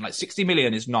 60 million. Like 60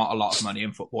 million is not a lot of money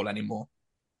in football anymore.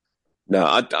 No,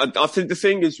 I think the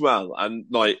thing as well, and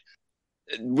like,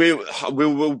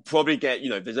 we'll probably get,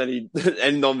 if there's any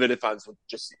non-Villa fans will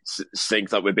just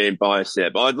think that we're being biased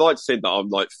here, but I'd like to think that I'm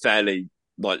like fairly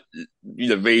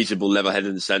reasonable,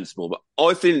 level-headed and sensible. But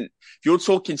I think if you're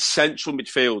talking central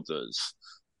midfielders,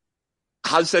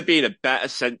 has there been a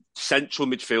better central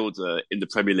midfielder in the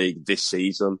Premier League this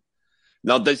season?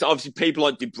 Now, there's obviously people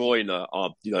like De Bruyne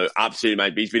are, absolutely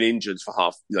maybe he's been injured for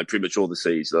pretty much all the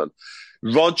season.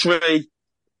 Rodri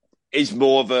is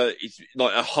more of a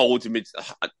holding mid.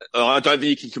 I don't think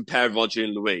you can compare Rodri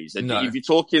and Luiz. No. If you're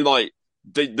talking like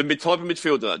the type of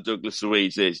midfielder that Douglas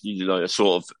Luiz is, a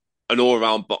sort of an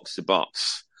all-round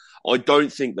box-to-box. I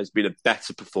don't think there's been a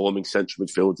better performing central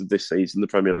midfielder this season in the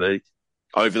Premier League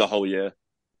over the whole year.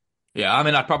 Yeah, I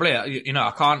mean, I probably,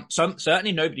 I can't,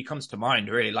 certainly nobody comes to mind,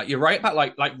 really. Like, you're right about,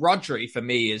 like Rodri, for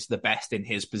me, is the best in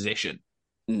his position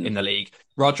in the league.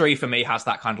 Rodri, for me, has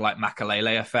that kind of, like,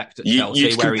 Makelele effect at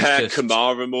Chelsea, where he's just...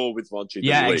 Kamara more with Rodri.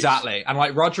 Yeah, exactly. And,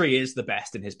 like, Rodri is the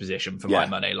best in his position for my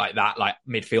money, like that, like,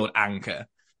 midfield anchor.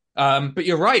 But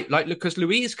you're right, like, because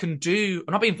Luiz can do,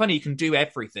 I'm not being funny, he can do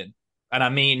everything. And I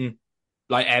mean,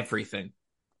 like, everything.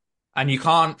 And you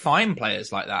can't find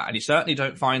players like that. And you certainly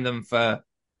don't find them for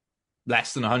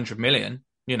less than 100 million,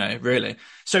 really.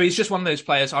 So he's just one of those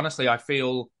players. Honestly, I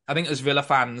think as Villa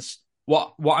fans,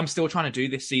 what I'm still trying to do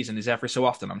this season is every so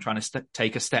often I'm trying to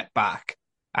take a step back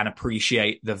and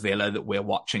appreciate the Villa that we're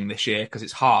watching this year, because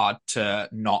it's hard to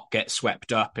not get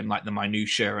swept up in like the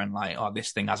minutiae and like, oh,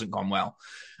 this thing hasn't gone well.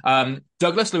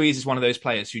 Douglas Luiz is one of those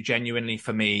players who genuinely,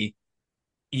 for me,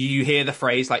 you hear the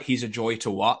phrase like he's a joy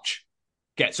to watch,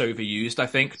 gets overused, I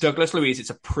think. Douglas Luiz, it's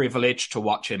a privilege to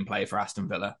watch him play for Aston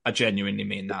Villa. I genuinely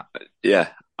mean that. Yeah.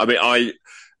 I mean,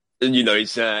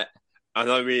 it's, I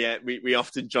know we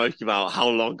often joke about how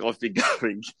long I've been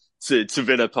going to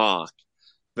Villa Park,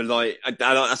 but like,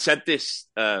 I said this,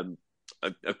 a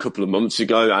couple of months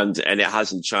ago and it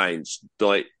hasn't changed.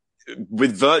 Like,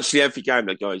 with virtually every game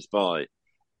that goes by,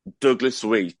 Douglas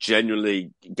Luiz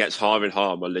genuinely gets higher and higher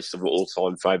on my list of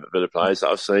all-time favourite Villa players that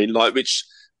I've seen. Like, which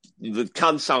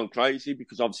can sound crazy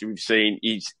because obviously we've seen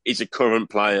he's a current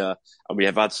player and we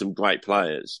have had some great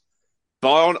players.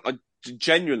 But I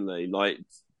genuinely, like,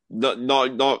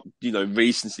 not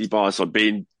recency bias, I'm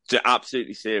being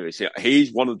absolutely serious.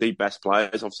 He's one of the best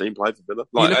players I've seen play for Villa.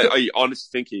 Like, I honestly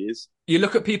think he is. You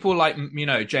look at people like,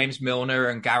 James Milner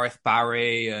and Gareth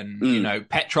Barry and,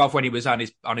 Petrov when he was on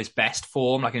his best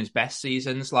form, like in his best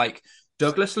seasons. Like,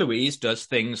 Douglas Luiz does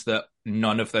things that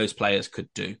none of those players could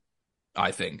do,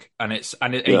 I think. And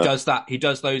he does that. He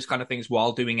does those kind of things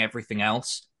while doing everything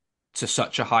else to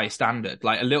such a high standard.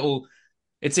 Like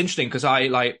it's interesting because I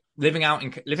like living out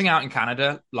in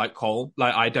Canada, like Cole,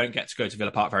 like I don't get to go to Villa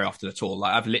Park very often at all.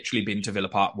 Like I've literally been to Villa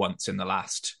Park once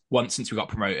since we got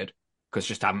promoted, because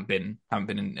just haven't had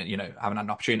an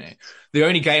opportunity. The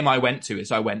only game I went to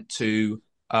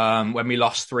when we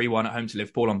lost 3-1 at home to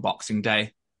Liverpool on Boxing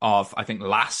Day of, I think,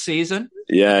 last season.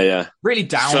 Yeah. Really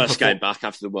down. First game back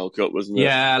after the World Cup, wasn't it?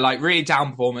 Yeah, like really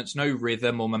down performance, no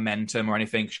rhythm or momentum or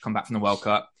anything. She come back from the World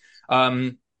Cup.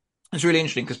 It's really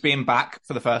interesting because being back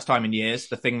for the first time in years,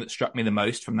 the thing that struck me the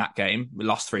most from that game, we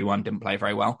lost 3-1, didn't play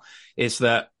very well, is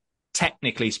that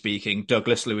technically speaking,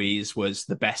 Douglas Luiz was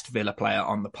the best Villa player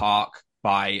on the park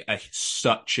by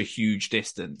such a huge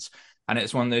distance. And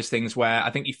it's one of those things where I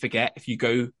think you forget, if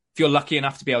you're lucky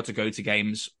enough to be able to go to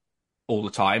games all the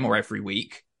time or every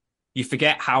week, you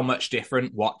forget how much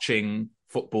different watching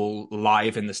football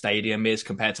live in the stadium is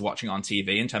compared to watching on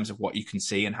TV in terms of what you can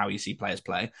see and how you see players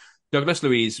play. Douglas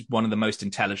Luiz, one of the most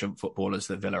intelligent footballers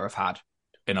that Villa have had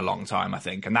in a long time, I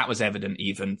think. And that was evident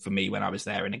even for me when I was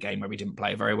there in a game where we didn't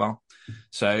play very well.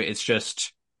 So it's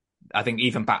just, I think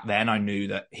even back then I knew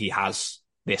that he has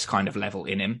this kind of level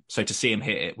in him. So to see him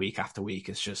hit it week after week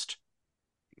is just,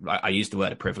 I use the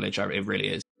word of privilege. It really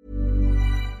is.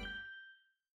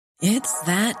 It's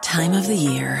that time of the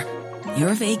year.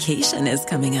 Your vacation is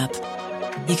coming up.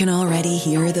 You can already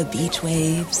hear the beach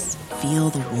waves, feel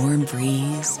the warm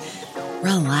breeze,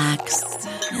 relax,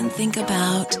 and think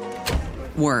about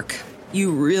work.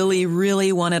 You really,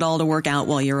 really want it all to work out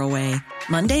while you're away.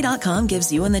 Monday.com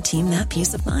gives you and the team that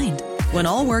peace of mind. When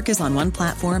all work is on one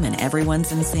platform and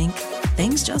everyone's in sync,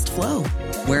 things just flow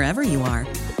wherever you are.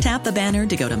 Tap the banner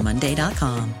to go to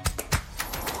Monday.com.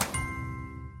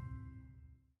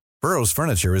 Burrow's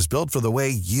furniture is built for the way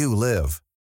you live.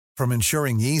 From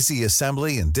ensuring easy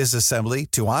assembly and disassembly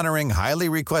to honoring highly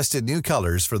requested new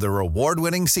colors for their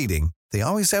award-winning seating, they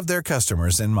always have their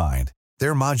customers in mind.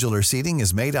 Their modular seating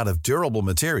is made out of durable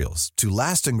materials to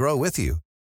last and grow with you.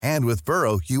 And with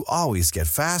Burrow, you always get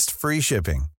fast, free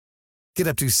shipping. Get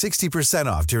up to 60%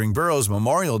 off during Burrow's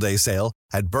Memorial Day sale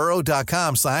at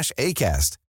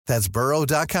burrow.com/ACAST. That's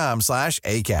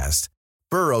burrow.com/ACAST.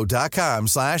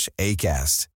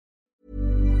 burrow.com/ACAST.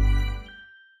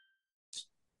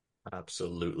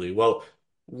 Absolutely. Well,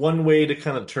 one way to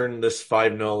kind of turn this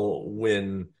 5-0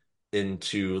 win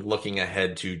into looking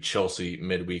ahead to Chelsea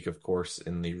midweek, of course,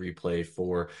 in the replay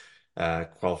for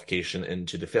qualification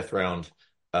into the fifth round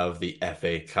of the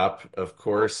FA Cup, of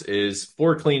course, is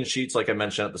 4 clean sheets, like I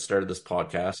mentioned at the start of this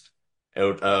podcast,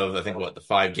 out of, I think, the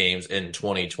 5 games in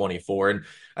 2024. And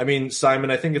I mean, Simon,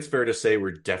 I think it's fair to say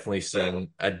we're definitely seeing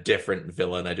a different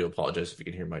Villa, and I do apologize if you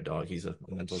can hear my dog. He's a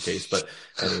mental case. But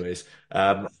anyways,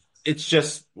 it's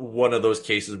just one of those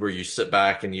cases where you sit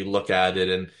back and you look at it,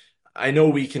 and I know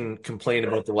we can complain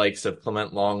about the likes of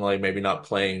Clement Longley maybe not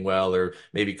playing well, or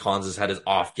maybe Cons has had his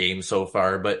off game so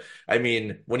far. But I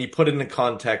mean, when you put it into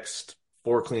context,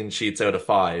 4 clean sheets out of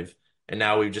 5, and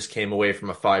now we just came away from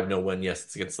a 5-0 win. Yes,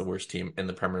 it's against the worst team in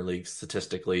the Premier League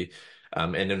statistically,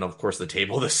 and then of course the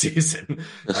table this season.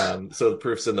 So the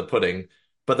proof's in the pudding.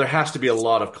 But there has to be a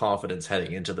lot of confidence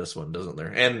heading into this one, doesn't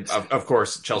there? And of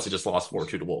course, Chelsea just lost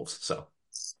 4-2 to Wolves. So.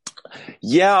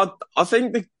 Yeah, I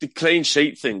think the clean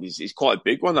sheet thing is quite a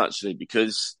big one, actually,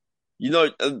 because,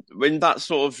 when that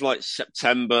sort of like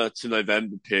September to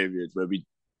November period where we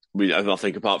I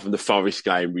think apart from the Forest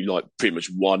game, we like pretty much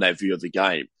won every other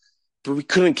game, but we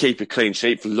couldn't keep a clean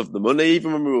sheet for love of the money.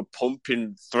 Even when we were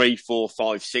pumping 3, 4,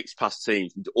 5, 6 past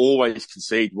teams, we'd always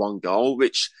concede 1 goal,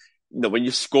 which, when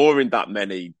you're scoring that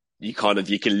many, you can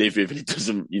live with it. It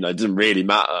doesn't really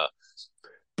matter.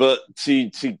 But to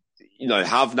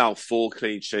have now 4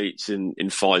 clean sheets in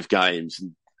 5 games,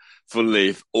 and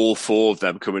funnily, all 4 of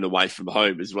them coming away from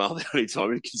home as well. The only time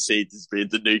we conceded has been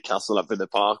the Newcastle up in the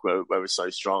park where we're so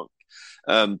strong.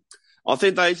 I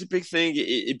think that is a big thing.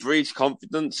 It breeds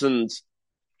confidence, and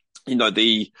you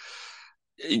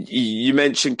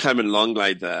mentioned Clement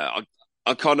Longley there.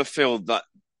 I kind of feel that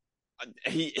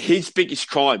his biggest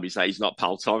crime is that he's not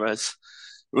Pal Torres.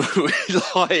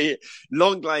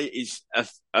 Longley is a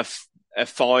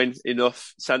fine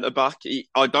enough centre-back.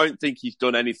 I don't think he's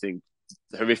done anything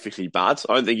horrifically bad.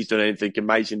 I don't think he's done anything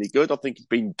amazingly good. I think he's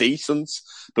been decent.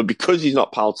 But because he's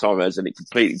not Pal Torres and it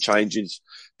completely changes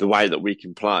the way that we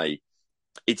can play,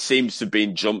 it seems to have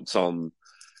been jumped on,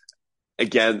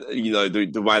 again,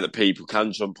 the way that people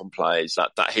can jump on players,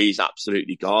 that he's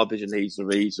absolutely garbage and he's the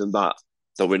reason that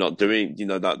we're not doing,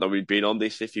 that we've been on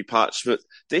this iffy patch. But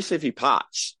this iffy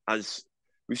patch, as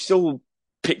we've still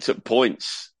picked up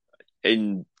points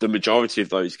in the majority of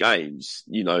those games,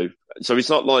 so it's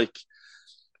not like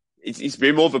it's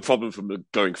been more of a problem from a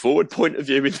going forward point of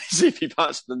view with this iffy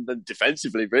patch than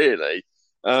defensively, really.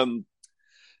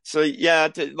 So yeah,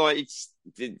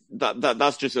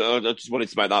 that's just, I just wanted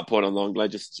to make that point on Longley,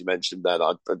 just as you mentioned there.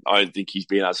 I don't think he's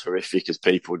been as horrific as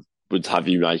people would have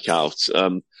you make out.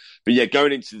 But yeah,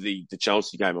 going into the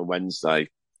Chelsea game on Wednesday,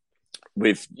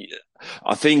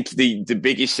 I think the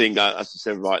biggest thing, as I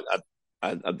said right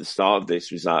at the start of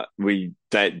this, was that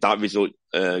that result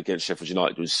against Sheffield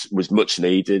United was much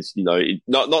needed.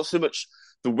 Not so much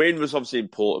the win was obviously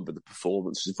important, but the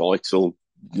performance was vital.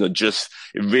 Just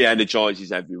it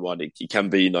re-energizes everyone. It can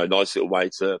be a nice little way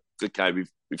to, okay,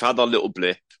 we've had our little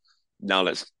blip. Now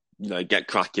let's get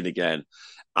cracking again.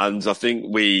 And I think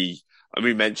we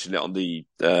mentioned it on the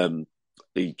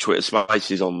Twitter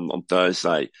Spaces on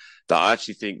Thursday, that I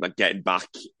actually think that getting back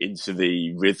into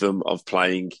the rhythm of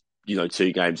playing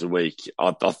 2 games a week,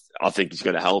 I think is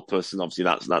going to help us. And obviously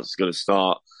that's going to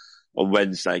start on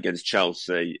Wednesday against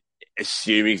Chelsea.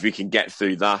 Assuming if we can get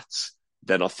through that,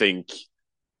 then I think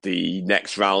the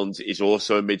next round is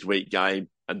also a midweek game,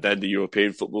 and then the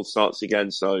European football starts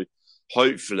again. So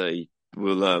hopefully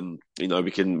we'll,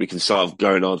 we can start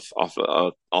going off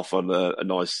on a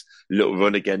nice little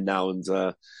run again now, and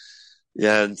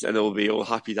it'll be all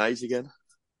happy days again.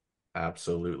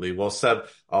 Absolutely. Well, Seb,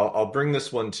 I'll bring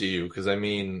this one to you, because I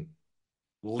mean,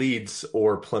 Leeds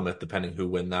or Plymouth, depending who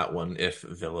win that one, if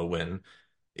Villa win,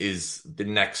 is the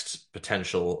next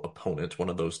potential opponent. One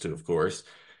of those two, of course.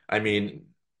 I mean,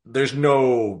 there's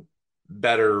no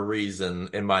better reason,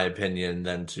 in my opinion,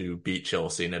 than to beat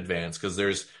Chelsea in advance, because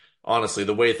there's honestly,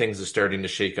 the way things are starting to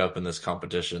shake up in this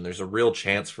competition, there's a real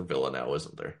chance for Villa now,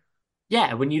 isn't there?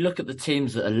 Yeah, when you look at the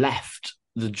teams that are left,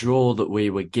 the draw that we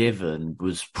were given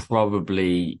was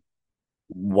probably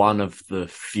one of the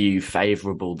few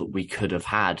favourable that we could have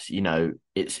had.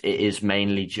 It is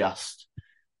mainly just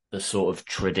the sort of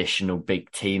traditional big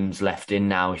teams left in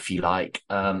now, if you like.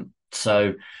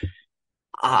 So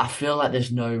I feel like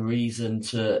there's no reason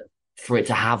for it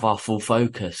to have our full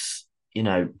focus.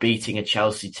 Beating a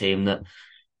Chelsea team that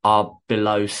are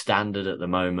below standard at the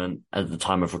moment. At the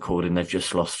time of recording, they've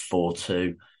just lost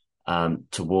 4-2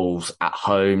 to Wolves at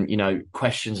home.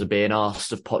 Questions are being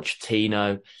asked of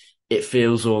Pochettino. It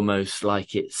feels almost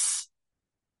like it's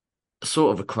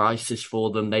sort of a crisis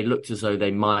for them. They looked as though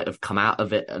they might have come out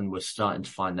of it and were starting to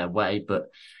find their way, but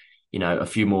a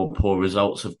few more poor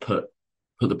results have put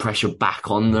the pressure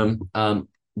back on them.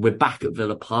 We're back at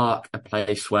Villa Park, a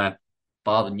place where,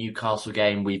 bar the Newcastle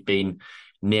game, we've been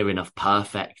near enough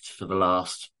perfect for the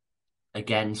last,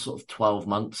 again, sort of 12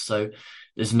 months. So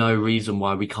there's no reason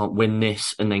why we can't win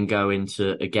this and then go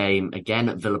into a game again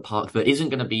at Villa Park that isn't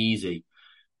going to be easy.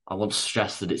 I want to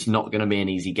stress that it's not going to be an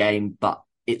easy game, but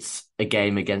it's a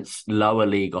game against lower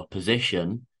league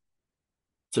opposition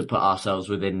to put ourselves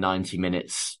within 90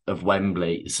 minutes of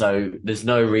Wembley. So there's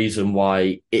no reason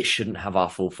why it shouldn't have our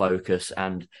full focus,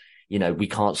 and we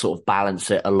can't sort of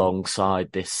balance it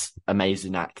alongside this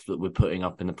amazing act that we're putting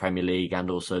up in the Premier League and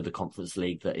also the Conference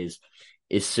League that is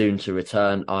soon to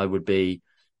return. I'll be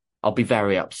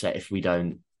very upset if we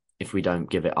don't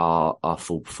give it our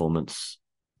full performance.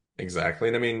 Exactly.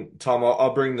 And I mean, Tom,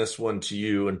 I'll bring this one to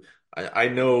you. And I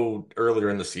know earlier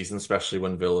in the season, especially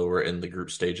when Villa were in the group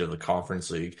stage of the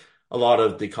Conference League, a lot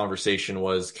of the conversation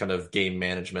was kind of game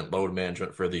management, load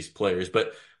management for these players.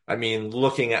 But I mean,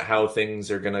 looking at how things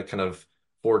are going to kind of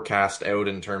forecast out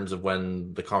in terms of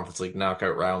when the Conference League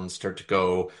knockout rounds start to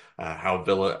go, how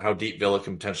deep Villa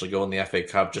can potentially go in the FA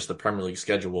Cup, just the Premier League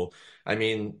schedule. I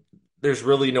mean, there's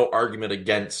really no argument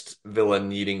against Villa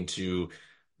needing to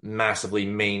massively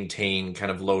maintain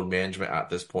kind of load management at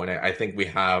this point. I think we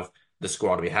have the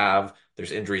squad we have.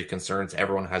 There's injury concerns.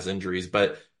 Everyone has injuries,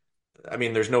 but I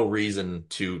mean, there's no reason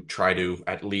to try to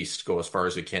at least go as far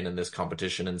as we can in this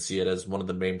competition and see it as one of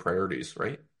the main priorities,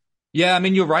 right? Yeah, I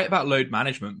mean, you're right about load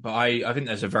management, but I think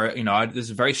there's a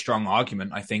very strong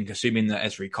argument. I think, assuming that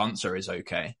Ezri Konsa is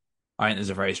okay, I think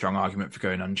there's a very strong argument for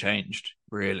going unchanged,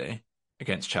 really,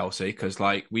 against Chelsea, because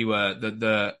we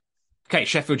were okay,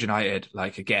 Sheffield United,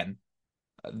 again,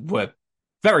 were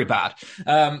very bad.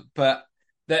 But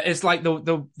there is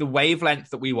the wavelength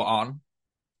that we were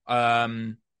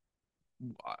on,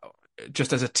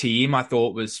 just as a team, I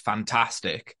thought was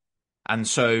fantastic. And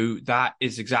so that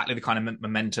is exactly the kind of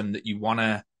momentum that you want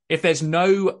to, if there's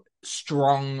no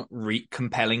strong,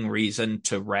 compelling reason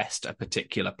to rest a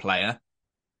particular player,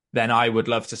 then I would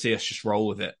love to see us just roll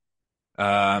with it,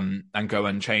 and go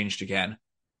unchanged again.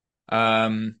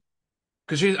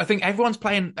 Because I think everyone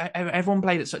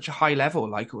played at such a high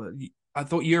level. I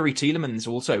thought Yuri Tielemans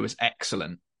also was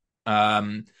excellent.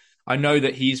 I know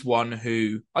that he's one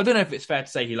who, I don't know if it's fair to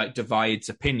say he divides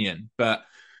opinion, but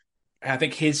I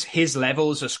think his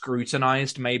levels are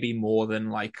scrutinized maybe more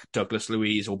than Douglas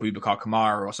Luiz or Boubacar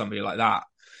Kamara or somebody like that.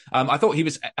 I thought he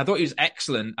was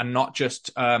excellent, and not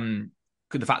just the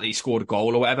fact that he scored a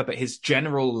goal or whatever, but his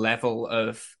general level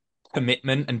of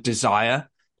commitment and desire,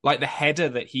 the header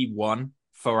that he won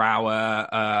for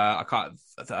our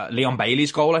Leon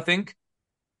Bailey's goal, I think.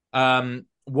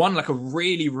 Won a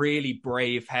really, really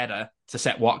brave header to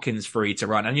set Watkins free to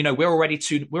run. And, we're already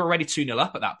 2-0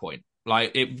 up at that point.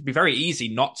 It would be very easy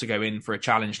not to go in for a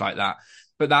challenge like that.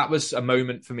 But that was a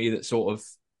moment for me that sort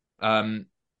of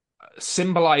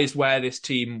symbolized where this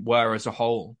team were as a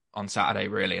whole on Saturday,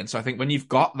 really. And so I think when you've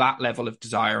got that level of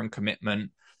desire and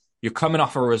commitment, you're coming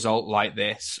off a result like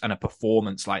this and a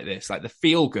performance like this, the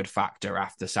feel-good factor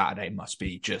after Saturday must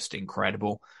be just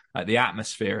incredible. The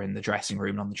atmosphere in the dressing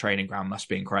room and on the training ground must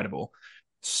be incredible.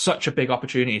 Such a big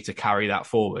opportunity to carry that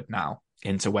forward now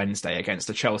into Wednesday against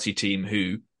a Chelsea team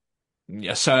who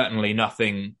are certainly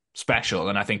nothing special.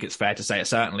 And I think it's fair to say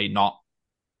it's certainly not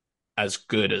as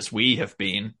good as we have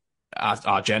been at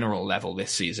our general level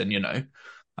this season,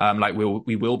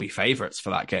 we will be favourites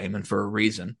for that game, and for a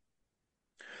reason.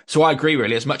 So I agree,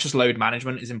 really. As much as load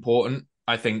management is important,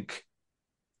 I think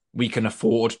we can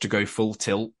afford to go full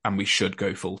tilt, and we should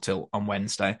go full tilt on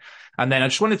Wednesday. And then I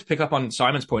just wanted to pick up on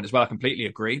Simon's point as well. I completely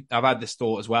agree. I've had this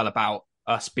thought as well about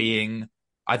us being,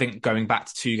 I think going back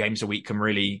to 2 games a week can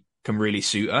really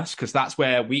suit us, because that's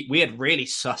where we had really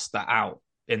sussed that out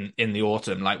in the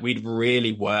autumn. We'd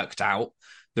really worked out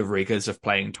the rigors of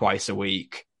playing twice a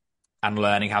week and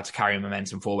learning how to carry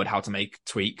momentum forward, how to make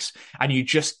tweaks. And you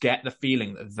just get the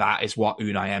feeling that is what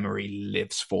Unai Emery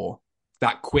lives for.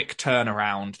 that quick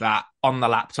turnaround, that on the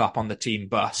laptop, on the team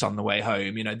bus, on the way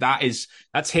home,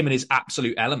 that's him in his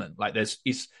absolute element. Like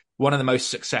he's one of the most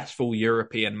successful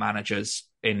European managers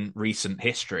in recent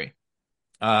history.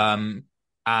 And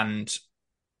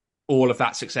all of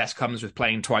that success comes with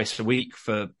playing twice a week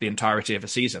for the entirety of a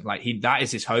season. Like that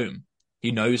is his home.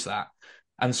 He knows that.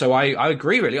 And so I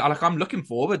agree, really. I'm looking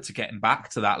forward to getting back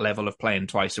to that level of playing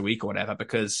twice a week or whatever,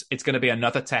 because it's going to be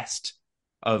another test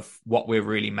of what we're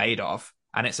really made of.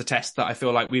 And it's a test that I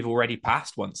feel like we've already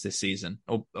passed once this season,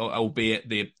 albeit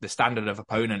the standard of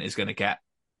opponent is going to get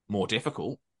more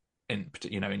difficult in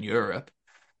Europe.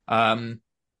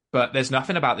 But there's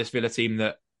nothing about this Villa team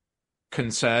that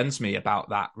concerns me about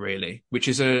that, really, which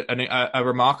is a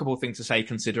remarkable thing to say,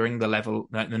 considering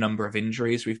the number of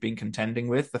injuries we've been contending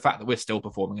with. The fact that we're still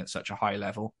performing at such a high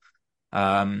level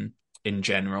in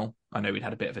general. I know we'd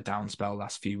had a bit of a down spell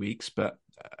last few weeks, but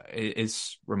it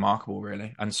is remarkable,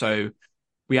 really. And so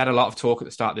we had a lot of talk at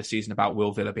the start of this season about,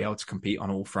 will Villa be able to compete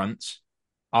on all fronts?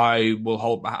 I'm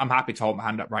happy to hold my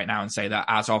hand up right now and say that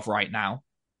as of right now,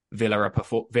 Villa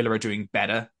are doing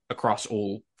better across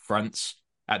all fronts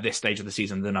at this stage of the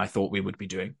season than I thought we would be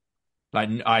doing. Like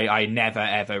I never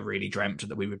ever really dreamt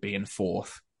that we would be in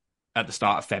fourth at the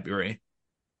start of February,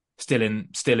 still in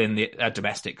the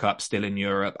domestic cup, still in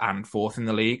Europe, and fourth in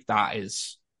the league. That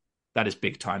is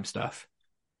big time stuff.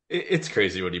 It's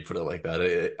crazy when you put it like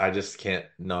that. I just can't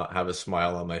not have a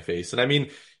smile on my face. And I mean,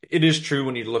 it is true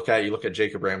when you look at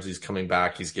Jacob Ramsey's coming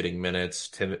back. He's getting minutes.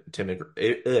 Big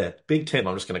Tim,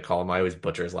 I'm just going to call him. I always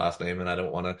butcher his last name, and I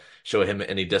don't want to show him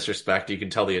any disrespect. You can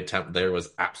tell the attempt there was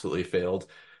absolutely failed.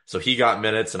 So he got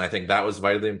minutes, and I think that was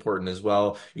vitally important as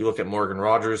well. You look at Morgan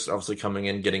Rogers, obviously coming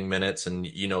in, getting minutes, and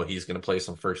he's going to play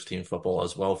some first-team football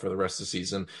as well for the rest of the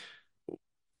season.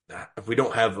 If we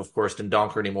don't have, of course,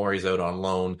 Dendoncker anymore, he's out on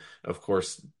loan. Of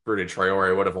course, Bruno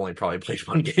Traore would have only probably played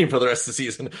one game for the rest of the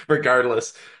season,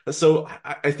 regardless. So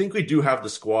I think we do have the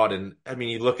squad. And I mean,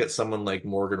 you look at someone like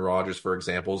Morgan Rogers, for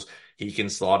examples, he can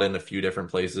slot in a few different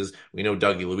places. We know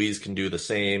Dougie Luiz can do the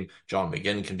same. John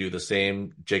McGinn can do the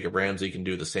same. Jacob Ramsey can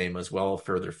do the same as well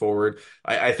further forward.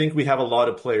 I think we have a lot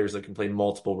of players that can play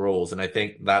multiple roles. And I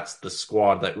think that's the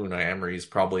squad that Unai Emery's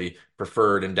probably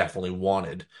preferred and definitely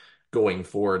wanted going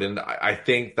forward. And I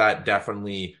think that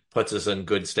definitely puts us in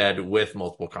good stead with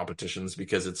multiple competitions,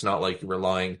 because it's not like you're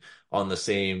relying on the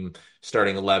same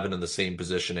starting 11 and the same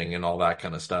positioning and all that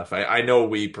kind of stuff. I know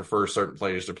we prefer certain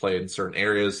players to play in certain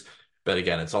areas, but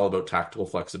again, it's all about tactical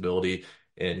flexibility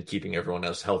and keeping everyone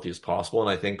as healthy as possible. And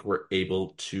I think we're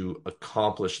able to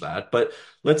accomplish that. But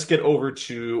let's get over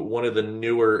to one of the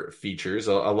newer features.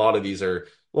 A lot of these are,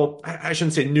 well, I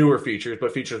shouldn't say newer features,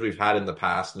 but features we've had in the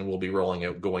past and we'll be rolling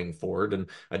out going forward. And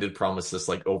I did promise this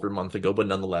like over a month ago, but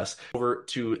nonetheless, over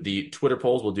to the Twitter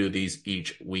polls. We'll do these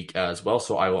each week as well.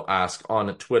 So I will ask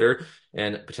on Twitter,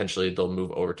 and potentially they'll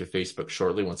move over to Facebook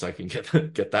shortly once I can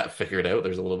get that figured out.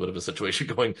 There's a little bit of a situation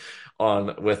going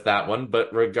on with that one.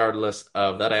 But regardless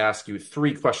of that, I ask you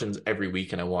 3 questions every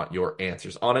week, and I want your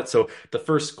answers on it. So the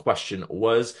first question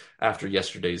was, after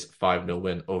yesterday's 5-0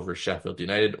 win over Sheffield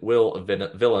United, will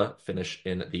Villa finish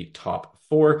in the top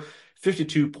 4?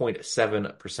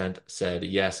 52.7% said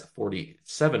yes,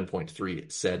 47.3%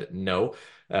 said no.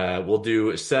 We'll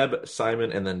do Seb,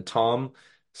 Simon, and then Tom.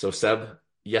 So Seb,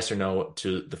 yes or no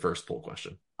to the first poll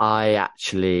question? I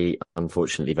actually,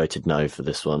 unfortunately, voted no for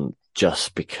this one,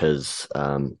 just because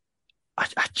I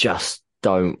just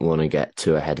don't want to get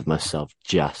too ahead of myself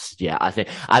just yet. I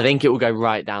think it will go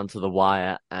right down to the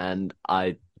wire, and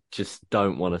I just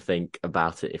don't want to think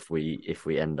about it if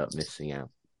we end up missing out.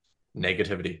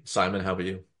 Negativity. Simon, how about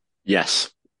you?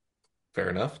 Yes. Fair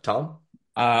enough. Tom?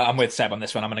 I'm with Seb on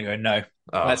this one. I'm going to go no.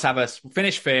 Let's have us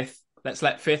finish 5th. Let's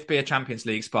let 5th be a Champions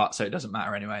League spot, so it doesn't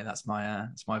matter anyway. That's my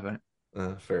vote.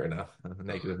 Fair enough.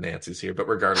 Negative Nancy's here, but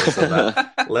regardless of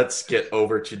that, let's get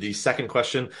over to the second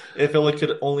question. If Villa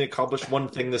could only accomplish one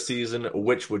thing this season,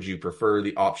 which would you prefer?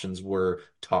 The options were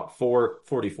top 4,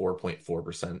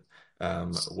 44.4%.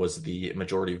 Was the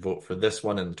majority vote for this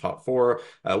one in the top 4.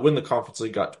 Win the Conference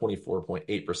League got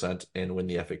 24.8%, and win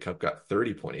the FA Cup got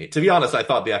 30.8%. To be honest, I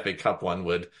thought the FA Cup one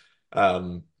would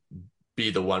be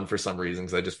the one for some reason,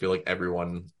 because I just feel like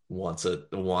everyone wants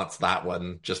that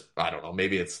one. Just, I don't know,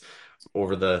 maybe it's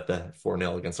over the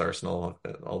 4-0 against Arsenal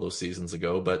all those seasons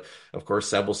ago. But of course,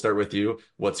 Seb, we'll start with you.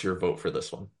 What's your vote for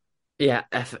this one? Yeah,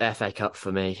 FA Cup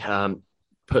for me.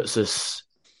 Puts us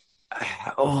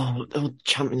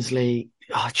Champions League.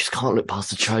 I just can't look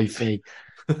past the trophy.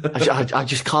 I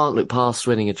just can't look past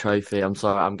winning a trophy. I'm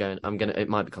sorry. I'm gonna. It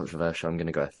might be controversial. I'm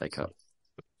gonna go FA Cup.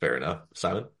 Fair enough.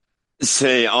 Simon?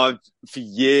 See, I've for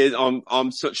years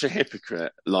I'm such a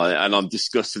hypocrite, like, and I'm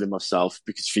disgusted in myself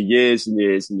because for years and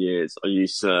years and years I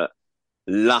used to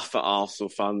laugh at Arsenal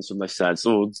fans when they said,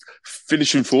 "Oh,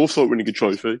 finishing fourth, like winning a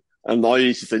trophy," and I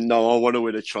used to think, "No, I want to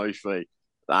win a trophy,"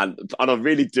 and I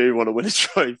really do want to win a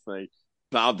trophy,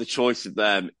 but I have the choice of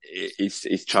them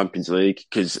is Champions League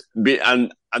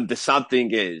and the sad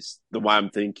thing is the way I'm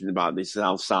thinking about this is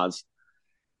how sad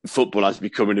football has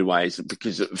become in a way,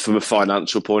 because from a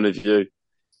financial point of view,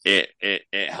 it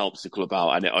helps the club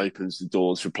out and it opens the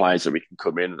doors for players that we can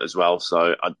come in as well.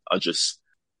 So I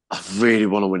really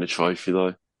want to win a trophy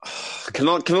though. Can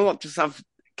we not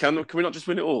just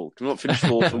win it all? Can we not finish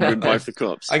fourth and win both the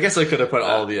cups? I guess I could have put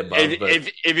all of the above.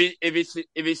 If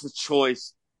it's a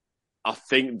choice, I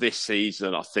think this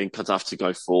season I'd have to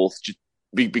go fourth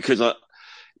because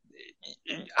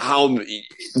how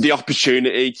the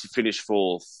opportunity to finish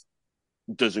fourth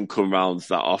doesn't come round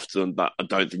that often, that I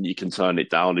don't think you can turn it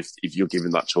down if you're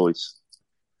given that choice.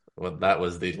 Well, that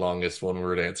was the longest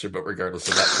one-word answer, but regardless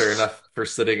of that, fair enough for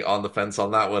sitting on the fence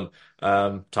on that one.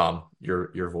 Tom,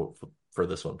 your vote for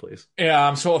this one, please. Yeah,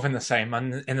 I'm sort of in the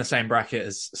same bracket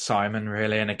as Simon,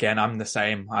 really. And again, I'm the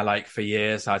same. I like for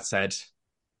years I'd said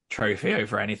trophy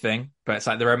over anything, but it's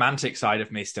like the romantic side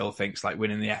of me still thinks like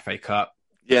winning the FA Cup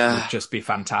would just be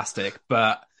fantastic.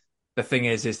 But the thing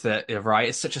is that you're right,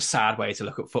 it's such a sad way to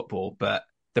look at football, but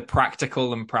the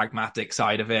practical and pragmatic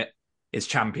side of it is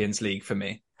Champions League for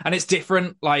me. And it's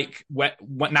different, like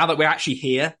now that we're actually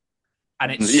here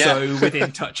and it's so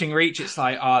within touching reach, it's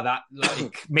like, that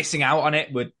like missing out on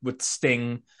it would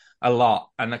sting a lot.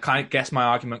 And I kind of guess my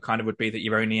argument kind of would be that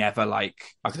you're only ever like,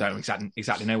 I don't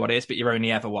exactly know what it is, but you're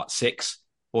only ever 6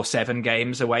 or 7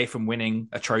 games away from winning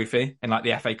a trophy in like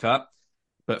the FA Cup.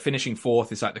 But finishing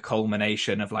fourth is like the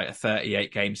culmination of like a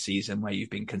 38 game season where you've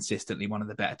been consistently one of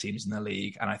the better teams in the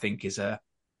league. And I think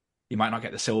you might not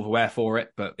get the silverware for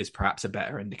it, but is perhaps a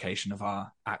better indication of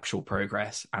our actual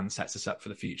progress and sets us up for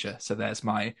the future. So there's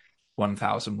my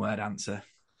 1,000 word answer.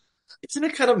 Isn't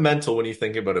it kind of mental when you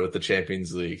think about it with the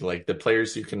Champions League? Like the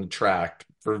players you can attract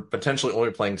for potentially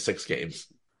only playing 6 games.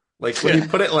 Like when you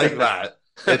put it like that,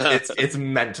 it's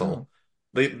mental.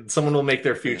 Someone will make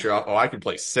their future off, I can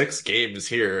play 6 games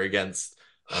here against,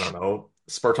 I don't know,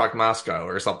 Spartak Moscow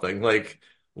or something. Like,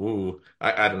 ooh,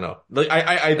 I don't know. Like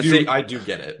I do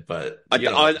get it, but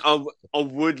I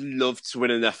would love to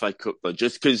win an FA Cup though,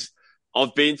 just because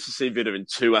I've been to see Villa in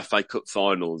 2 FA Cup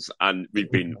finals, and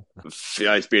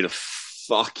it's been a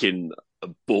fucking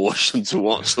abortion to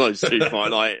watch those 2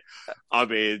 finals. I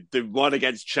mean, the one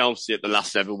against Chelsea at the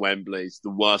last ever Wembley is the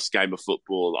worst game of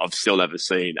football I've still ever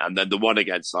seen, and then the one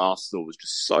against Arsenal was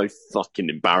just so fucking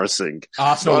embarrassing.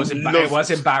 Arsenal was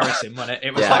embarrassing, wasn't it?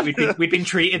 It was like we'd been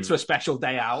treated to a special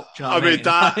day out. Do you know what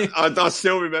I mean? I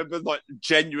still remember, like,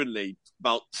 genuinely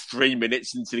about 3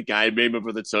 minutes into the game, me and my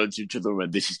brother turned to each other and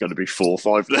went, "This is going to be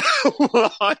 4-5 now."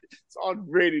 So I'd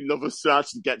really love us to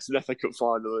actually get to the FA Cup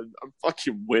final and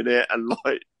fucking win it and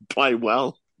like play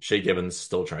well. Shea Gibbons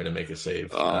still trying to make a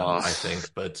save, I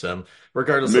think. But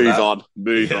regardless of that...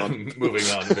 Move on. Moving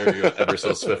on very ever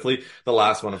so swiftly. The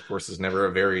last one, of course, is never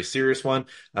a very serious one.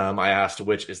 I asked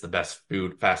which is the best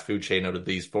fast food chain out of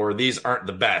these 4. These aren't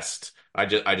the best. I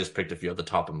just picked a few at the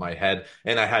top of my head.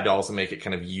 And I had to also make it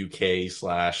kind of UK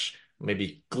 /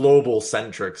 maybe global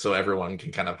centric so everyone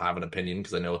can kind of have an opinion,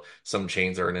 because I know some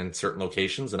chains are in certain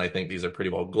locations, and I think these are pretty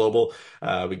well global.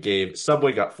 We gave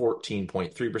Subway got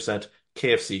 14.3%.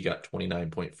 KFC got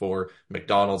 29.4,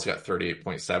 McDonald's got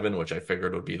 38.7, which I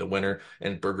figured would be the winner,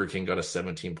 and Burger King got a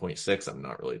 17.6. I'm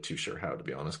not really too sure how, to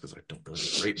be honest, because I don't really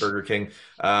rate Burger King.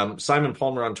 Simon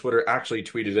Palmer on Twitter actually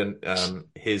tweeted in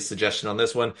his suggestion on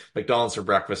this one: McDonald's for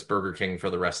breakfast, Burger King for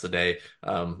the rest of the day.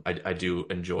 I do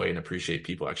enjoy and appreciate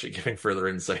people actually giving further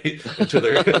insight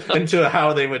into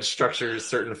how they would structure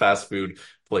certain fast food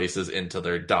places into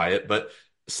their diet. But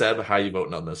Seb, how you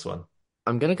voting on this one?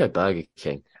 I'm gonna go Burger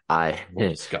King.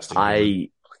 Disgusting.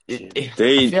 You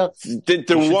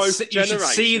should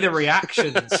see the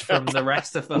reactions from the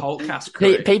rest of the Hulkcast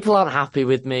crew. People aren't happy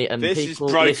with me, and this people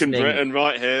is broken Britain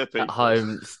right here. People at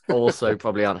home also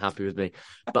probably aren't happy with me.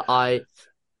 But I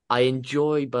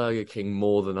enjoy Burger King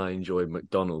more than I enjoy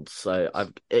McDonald's. So I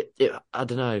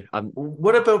don't know.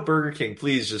 What about Burger King?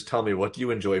 Please just tell me, what do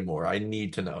you enjoy more? I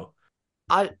need to know.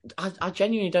 I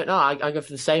genuinely don't know. I go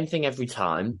for the same thing every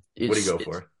time. What do you go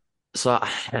for? So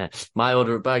my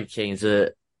order at Burger King is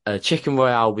a chicken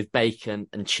royale with bacon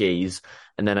and cheese,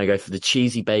 and then I go for the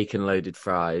cheesy bacon loaded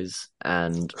fries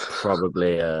and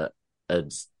probably a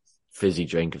fizzy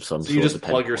drink of some sort. So you just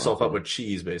plug yourself up with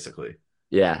cheese, basically.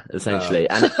 Yeah, essentially.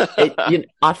 And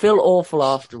I feel awful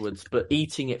afterwards, but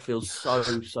eating it feels so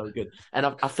good. And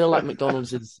I feel like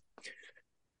McDonald's is.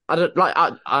 I don't like.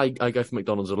 I go for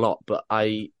McDonald's a lot, but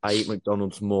I eat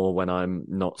McDonald's more when I'm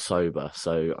not sober.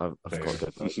 So I've got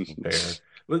to go Fair.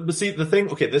 But see, the thing,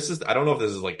 okay, I don't know if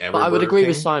this is like every But I would Burger agree King.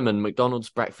 with Simon. McDonald's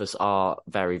breakfasts are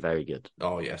very, very good.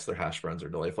 Oh, yes, their hash browns are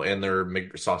delightful. And their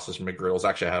sausage McGriddles.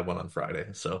 Actually, I had one on Friday,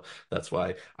 so that's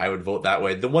why I would vote that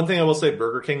way. The one thing I will say,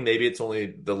 Burger King, maybe it's only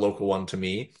the local one to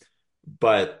me,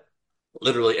 but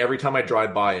literally every time I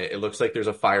drive by it, it looks like there's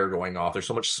a fire going off. There's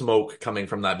so much smoke coming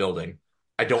from that building.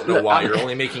 I don't know why. You're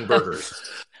only making burgers.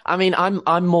 I mean,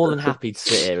 I'm more than happy to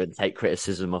sit here and take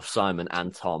criticism of Simon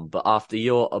and Tom, but after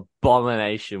your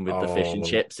abomination with the fish and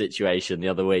chip situation the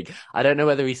other week, I don't know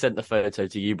whether he sent the photo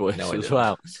to you boys as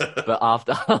well, but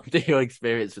after your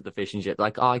experience with the fish and chip,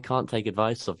 like, I can't take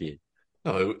advice of you.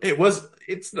 No,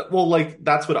 like,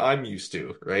 that's what I'm used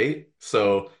to, right?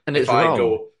 So and it's if I wrong.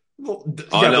 go,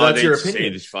 but that's your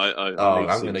opinion.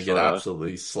 I'm going to get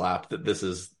absolutely slapped that this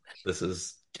is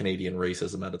Canadian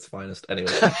racism at its finest.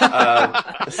 Anyway,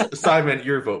 Simon,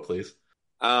 your vote, please.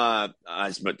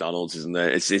 It's McDonald's, isn't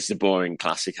it? It's a boring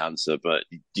classic answer, but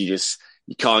you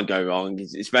can't go wrong.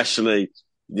 Especially,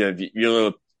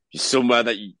 you're somewhere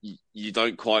that you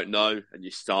don't quite know, and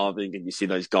you're starving, and you see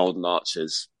those golden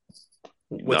arches.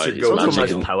 What's your go-to? It's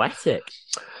almost poetic.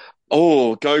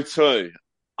 Oh, go-to.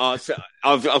 So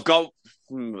I've got.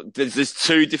 There's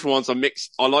two different ones.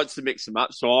 I like to mix and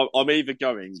match. So I'm either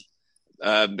going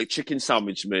a chicken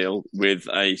sandwich meal with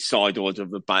a side order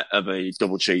of a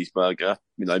double cheeseburger.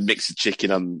 Mix the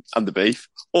chicken and the beef,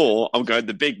 or I'm going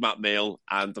the Big Mac meal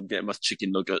and I'm getting my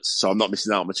chicken nuggets, so I'm not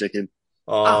missing out on my chicken.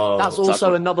 That's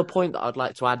also another point that I'd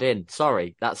like to add in.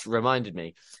 Sorry, that's reminded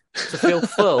me. To feel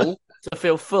full. To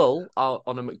feel full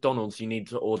on a McDonald's, you need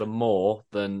to order more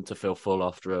than to feel full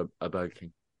after a Burger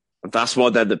King. That's why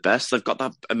they're the best. They've got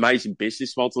that amazing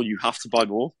business model. You have to buy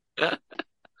more.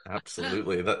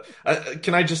 Absolutely.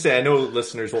 Can I just say, I know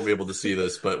listeners won't be able to see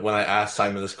this, but when I asked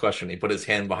Simon this question, he put his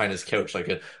hand behind his couch like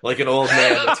an old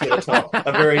man that's going to tell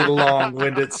a very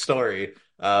long-winded story.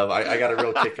 I got a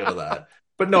real kick out of that.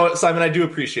 But no, Simon, I do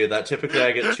appreciate that. Typically,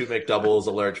 I get 2 McDoubles,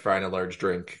 a large fry, and a large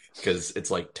drink because it's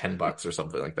like $10 or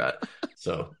something like that.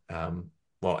 So,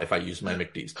 well, if I use my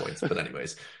McD's points. But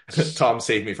anyways, Tom,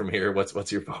 save me from here.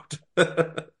 What's your vote?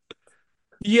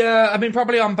 Yeah, I mean,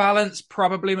 probably on balance,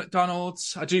 probably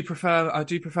McDonald's. I do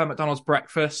prefer McDonald's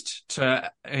breakfast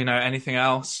to anything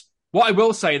else. What I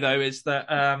will say though is that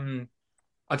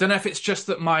I don't know if it's just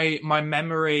that my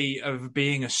memory of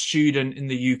being a student in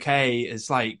the UK is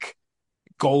like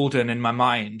golden in my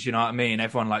mind. You know what I mean?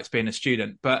 Everyone likes being a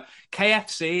student, but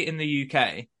KFC in the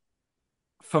UK,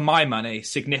 for my money,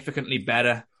 significantly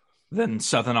better than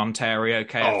Southern Ontario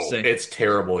KFC. Oh, it's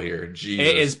terrible here. Jesus.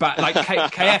 It is bad. Like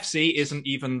KFC isn't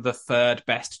even the third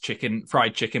best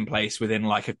fried chicken place within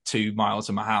like 2 miles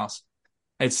of my house.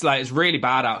 It's really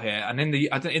bad out here. And in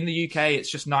the UK, it's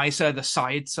just nicer. The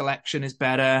side selection is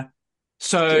better.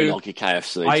 So like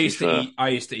KFC. I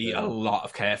used to eat a lot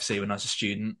of KFC when I was a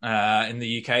student in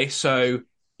the UK. So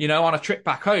on a trip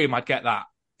back home, I'd get that.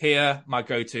 Here, my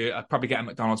go-to, I'd probably get a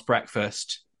McDonald's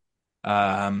breakfast.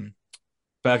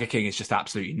 Burger King is just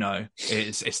absolutely no.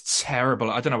 It's terrible.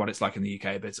 I don't know what it's like in the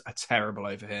UK, but it's terrible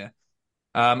over here.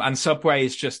 And Subway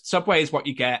is what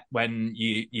you get when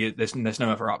there's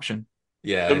no other option.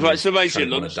 Yeah, it's basically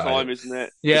lunchtime, isn't it?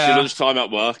 Yeah, it's your lunchtime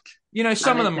at work.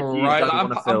 Some of them are all right.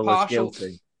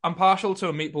 I'm partial to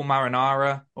a meatball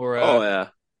marinara or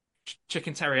a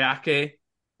chicken teriyaki,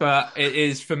 but it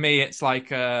is for me. It's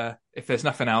like if there's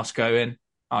nothing else going,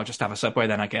 I'll just have a Subway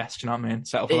then, I guess. Do you know what I mean?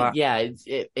 Settle for that. Yeah,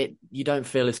 you don't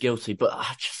feel as guilty, but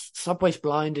Subway's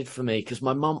blinded for me because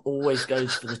my mum always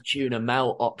goes for the tuna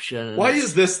melt option. Why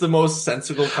is this the most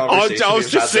sensible conversation I was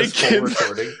just thinking,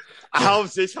 recording?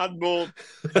 How's this had more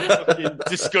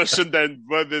discussion than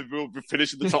whether we'll be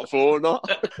finishing the top 4 or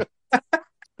not?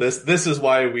 This is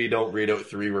why we don't read out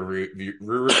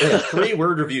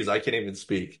 3-word reviews. I can't even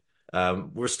speak.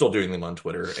 We're still doing them on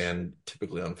Twitter and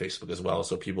typically on Facebook as well.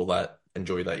 So people that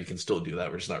enjoy that, you can still do that.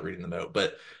 We're just not reading them out.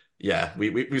 But yeah,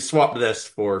 we swapped this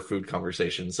for food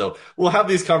conversations. So we'll have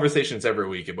these conversations every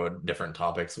week about different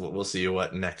topics. We'll see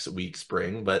what next week's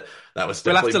bring. But that was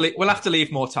definitely... We'll have to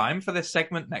leave more time for this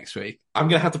segment next week. I'm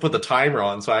going to have to put the timer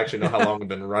on so I actually know how long we've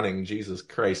been running. Jesus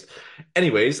Christ.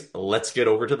 Anyways, let's get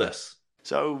over to this.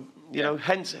 So,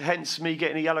 hence me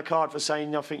getting a yellow card for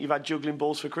saying I think you've had juggling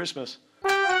balls for Christmas.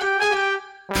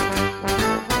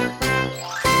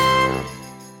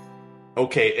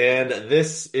 Okay, and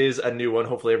this is a new one.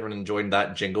 Hopefully everyone enjoyed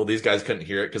that jingle. These guys couldn't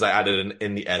hear it because I added it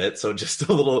in the edit. So just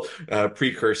a little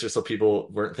precursor so people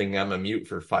weren't thinking I'm a mute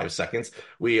for 5 seconds.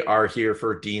 We are here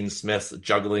for Dean Smith's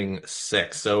Juggling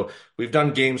 6. So we've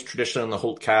done games traditionally on the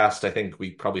Holt cast. I think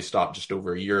we probably stopped just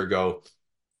over a year ago.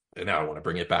 And now I want to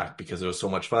bring it back because it was so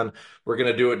much fun. We're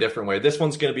going to do it a different way. This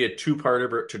one's going to be a two-parter,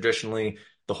 but traditionally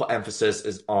the whole emphasis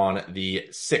is on the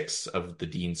 6 of the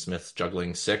Dean Smith's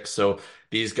Juggling 6. So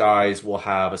these guys will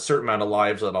have a certain amount of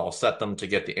lives that I'll set them to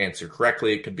get the answer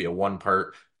correctly. It could be a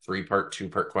 1-part, 3-part,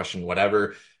 2-part question,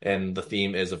 whatever. And the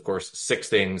theme is, of course, 6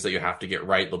 things that you have to get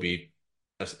right. There'll be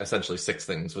essentially 6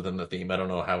 things within the theme. I don't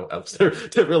know how else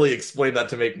to really explain that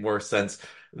to make more sense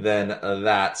than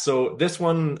that. So this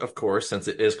one, of course, since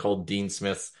it is called Dean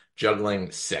Smith's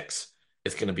Juggling 6,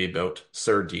 it's going to be about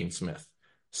Sir Dean Smith.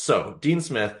 So Dean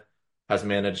Smith has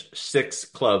managed 6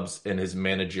 clubs in his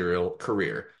managerial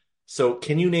career. So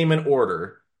can you name an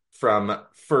order from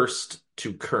first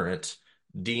to current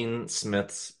Dean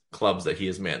Smith's clubs that he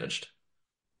has managed?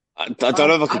 I don't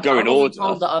know if I could go in order. I was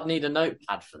told that I'd need a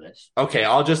notepad for this. Okay,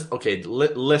 I'll just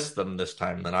list them this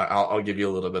time. Then I'll give you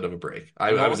a little bit of a break.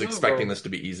 I was expecting this to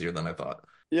be easier than I thought.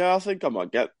 Yeah, I think I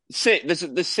might get 6.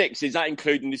 The 6, is that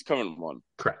including this current one?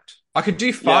 Correct. I could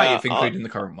do 5 including the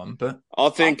current one, but I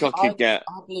think I could get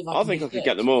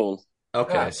them all.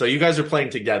 Okay, Yeah. so you guys are playing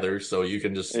together, so you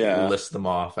can just list them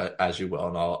off as you will,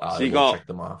 and I'll check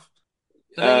them off.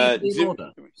 They don't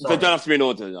have to be in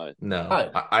order, no. No,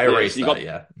 Oh. I erased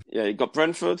that. Yeah, you got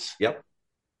Brentford. Yep.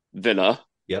 Villa.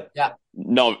 Yep. Yeah.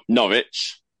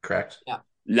 Norwich. Correct. Yeah.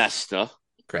 Leicester.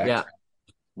 Correct. Yeah.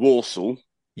 Walsall.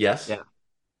 Yes. Yeah.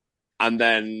 And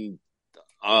then,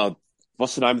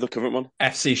 what's the name of the current one?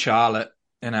 FC Charlotte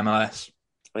in MLS.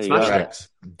 There you go. Correct.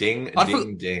 Ding,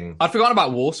 ding. I'd forgotten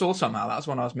about Warsaw somehow. That's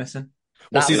one I was missing.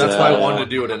 Well, see, that's why I wanted to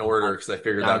do it in order because I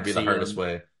figured that would be the Galaxy hardest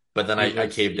way. But then I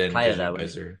caved in play it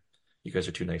because that way. you guys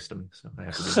are too nice to me, so I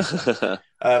have to do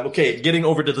that. Okay, getting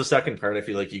over to the second part, I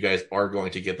feel like you guys are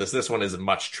going to get this. This one is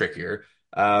much trickier.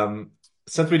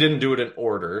 Since we didn't do it in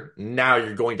order, now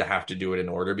you're going to have to do it in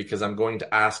order because I'm going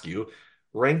to ask you,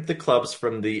 rank the clubs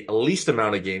from the least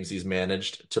amount of games he's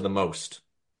managed to the most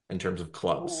in terms of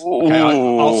clubs. Okay,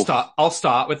 I'll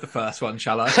start with the first one,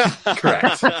 shall I?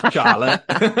 Correct. Charlotte.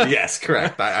 Yes,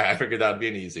 correct. I figured that would be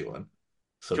an easy one.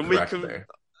 So there.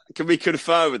 Can we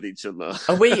confer with each other?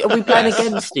 Are we playing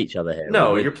against each other here?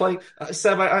 No, you're playing.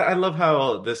 Seb, I love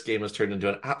how this game has turned into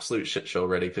an absolute shit show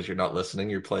already because you're not listening.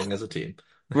 You're playing as a team.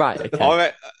 Right. Okay. All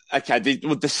right. Okay.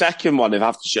 The second one, if I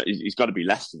have to show, he's got to be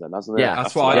Leicester then, hasn't it? Yeah,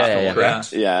 That's why I thought.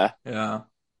 Correct. Yeah. Yeah.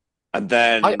 And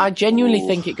then I genuinely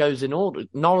think it goes in order.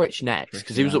 Norwich next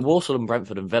because he was at Walsall and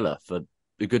Brentford and Villa for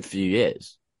a good few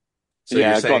years. So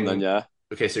yeah, you're saying, go on then, yeah.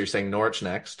 Okay, so you're saying Norwich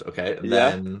next. Okay,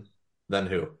 Yeah. Then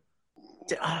who?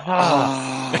 He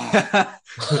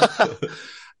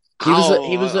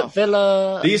was at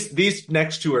Villa. These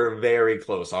next two are very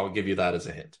close. I'll give you that as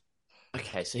a hint.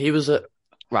 Okay, so he was at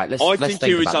Let's I think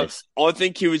think about this. I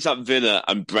think he was at Villa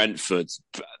and Brentford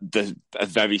a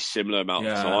very similar amount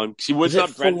of time. 'Cause he was it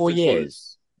at Brentford 4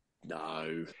 years?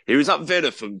 No, he was at Villa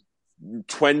from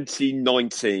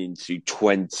 2019 to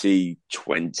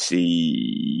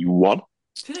 2021.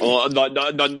 Or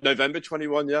November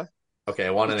 21, yeah. Okay, I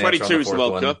want an 22 answer on is the the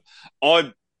fourth World one. Cup.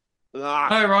 Oh,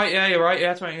 right. Yeah, you're right.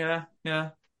 Yeah, 20,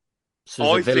 yeah.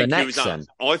 So was it Villa next then?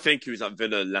 I think he was at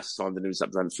Villa less time than he was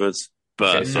at Brentford.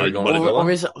 But Okay, so you're going with Villa?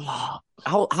 Or is it?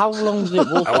 How long did it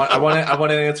walk? I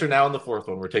want an answer now on the fourth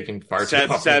one. We're taking far too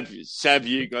long. Seb,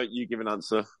 you give an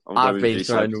answer. I've been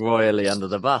thrown royally under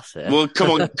the bus here. Well, come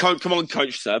on,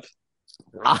 Coach Seb.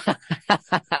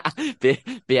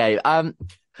 Behave.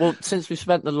 Well, since we've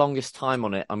spent the longest time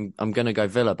on it, I'm going to go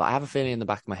Villa, but I have a feeling in the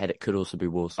back of my head it could also be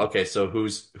Walsall. Okay, so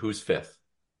who's fifth?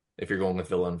 If you're going with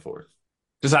Villa and fourth,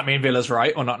 does that mean Villa's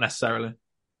right or not necessarily?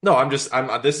 No, this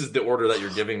is the order that you're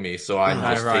giving me, so I'm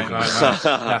just taking. Right.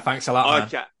 Yeah, thanks a lot, man.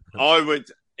 Okay, I would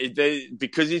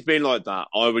because he's been like that.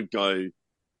 I would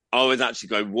actually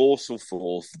go Walsall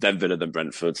fourth, then Villa, then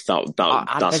Brentford. That's how I go.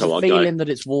 There's a feeling that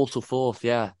it's Walsall fourth.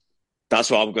 Yeah, that's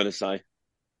what I'm going to say.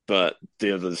 But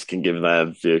the others can give their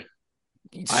view.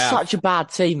 Such a bad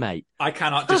teammate. I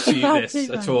cannot dispute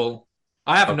this at all.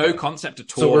 I have no concept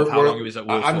at all of how long he was at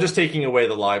Walsall. I'm just taking away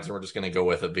the lives and we're just going to go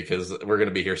with it because we're going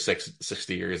to be here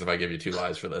 60 years if I give you 2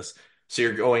 lives for this. So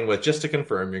you're going with, just to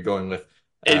confirm, you're going with...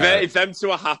 if them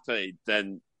two are happy,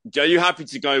 then are you happy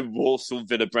to go Walsall,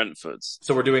 Villa, Brentford?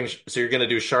 So you're going to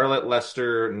do Charlotte,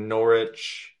 Leicester,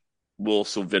 Norwich...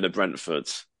 Walsall, Villa, Brentford.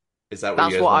 Is that what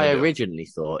That's you guys what want I to do? originally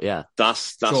thought, yeah.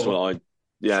 That's Sure. what I...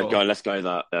 Yeah, Sure. let's go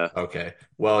that. Yeah. Okay.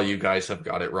 Well, you guys have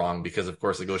got it wrong because, of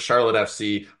course, it goes Charlotte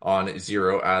FC on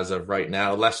 0 as of right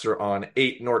now. Leicester on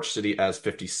 8. Norwich City as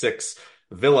 56.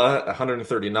 Villa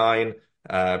 139.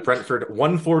 Brentford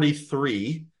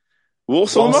 143.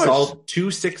 Walsall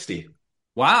 260.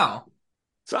 Wow.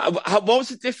 So what was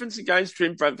the difference in games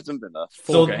between Brentford and Villa?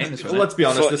 Four games, wasn't it? Let's be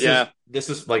honest. So, This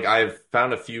is like I've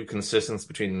found a few consistencies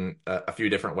between a few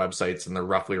different websites, and they're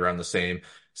roughly around the same.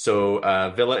 So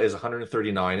Villa is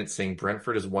 139. It's saying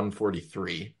Brentford is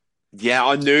 143. Yeah,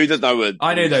 I knew that they were.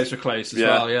 I knew those were close as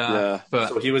well, yeah. But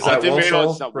so he was I at didn't realise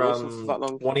Walsall that Walsall from for that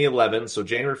long. 2011, so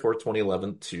January 4th,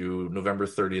 2011 to November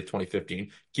 30th,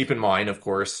 2015. Keep in mind, of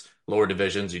course, lower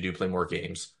divisions, you do play more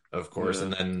games, of course,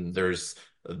 and then there's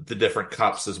the different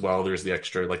cups as well. There's the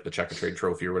extra, like the Check a Trade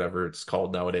Trophy or whatever it's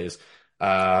called nowadays.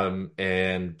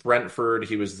 And Brentford,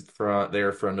 he was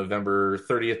there from November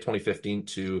 30th, 2015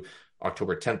 to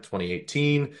October 10th,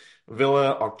 2018.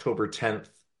 Villa, October 10th,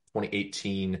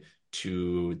 2018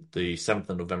 to the 7th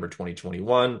of November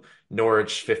 2021.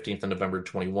 Norwich, 15th of November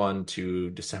 21 to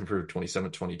December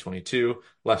 27th, 2022.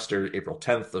 Leicester, April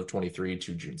 10th of 23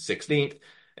 to June 16th.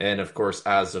 And of course,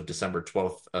 as of December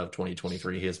 12th of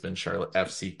 2023, he has been Charlotte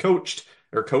FC coach.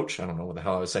 I don't know what the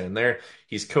hell I was saying there.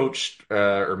 He's coached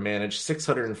or managed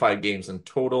 605 games in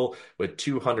total with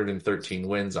 213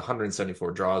 wins,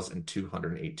 174 draws, and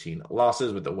 218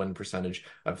 losses with a win percentage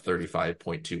of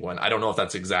 35.21. I don't know if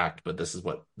that's exact, but this is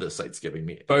what the site's giving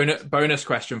me. Bonus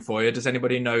question for you. Does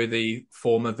anybody know the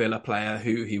former Villa player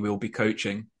who he will be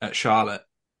coaching at Charlotte?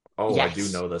 Oh, Yes. I do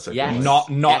know this. Yes. Not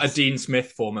Yes. a Dean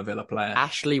Smith former Villa player.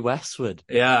 Ashley Westwood.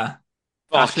 Yeah.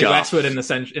 Oh, Ashley God. Westwood in the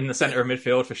center of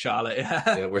midfield for Charlotte.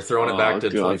 Yeah. Yeah, we're throwing it back to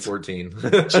God. 2014.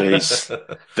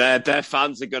 Jeez. Their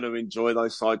fans are going to enjoy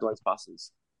those sideways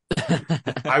passes.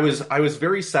 I was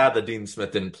very sad that Dean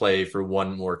Smith didn't play for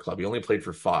one more club. He only played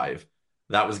for 5.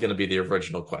 That was going to be the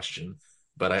original question,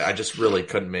 but I just really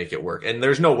couldn't make it work. And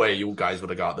there's no way you guys would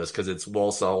have got this because it's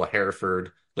Walsall,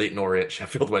 Hereford, Leyton Orient,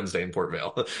 Sheffield Wednesday, and Port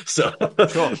Vale. So,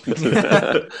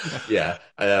 yeah.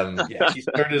 He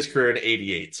started his career in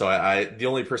 '88. So the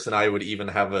only person I would even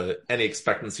have any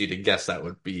expectancy to guess that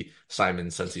would be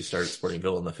Simon, since he started Sporting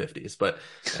Villa in the '50s. But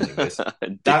anyways,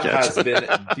 that has been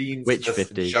Dean Which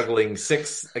Smith 50s? juggling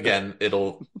 6. Again,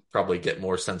 it'll probably get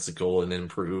more sensical and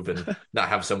improve and not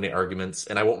have so many arguments.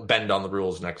 And I won't bend on the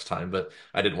rules next time, but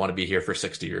I didn't want to be here for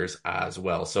 60 years as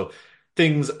well. So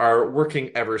things are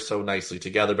working ever so nicely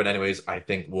together. But anyways, I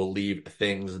think we'll leave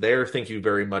things there. Thank you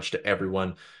very much to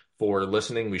everyone for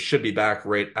listening. We should be back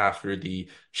right after the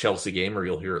Chelsea game, or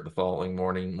you'll hear it the following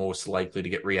morning, most likely, to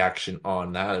get reaction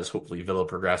on that, as hopefully Villa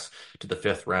progress to the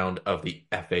 5th round of the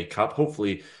FA Cup.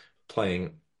 Hopefully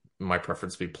playing, my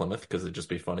preference would be Plymouth, because it'd just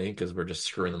be funny because we're just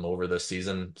screwing them over this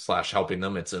season / helping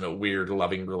them. It's in a weird,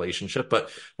 loving relationship, but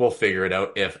we'll figure it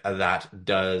out if that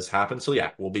does happen. So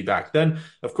yeah, we'll be back then.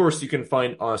 Of course, you can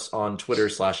find us on Twitter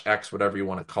 / X, whatever you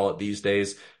want to call it these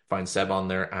days. Find Seb on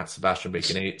there at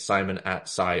SebastianBacon8, Simon at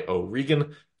Cy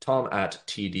O'Regan, Tom at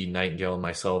TD Nightingale, and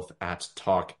myself at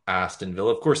Talk Aston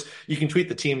Villa. Of course, you can tweet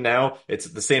the team now. It's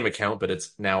the same account, but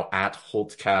it's now at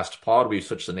HoltCastPod. We've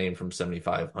switched the name from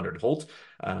 7500 Holt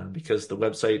because the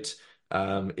website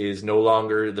is no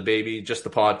longer the baby, just the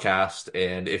podcast.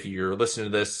 And if you're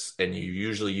listening to this and you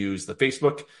usually use the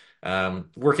Facebook,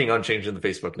 working on changing the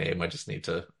Facebook name. I just need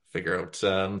to figure out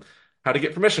how to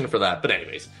get permission for that. But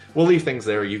anyways, we'll leave things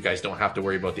there. You guys don't have to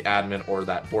worry about the admin or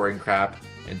that boring crap.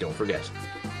 And don't forget,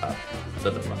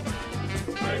 the Villa.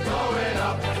 We're going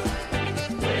up.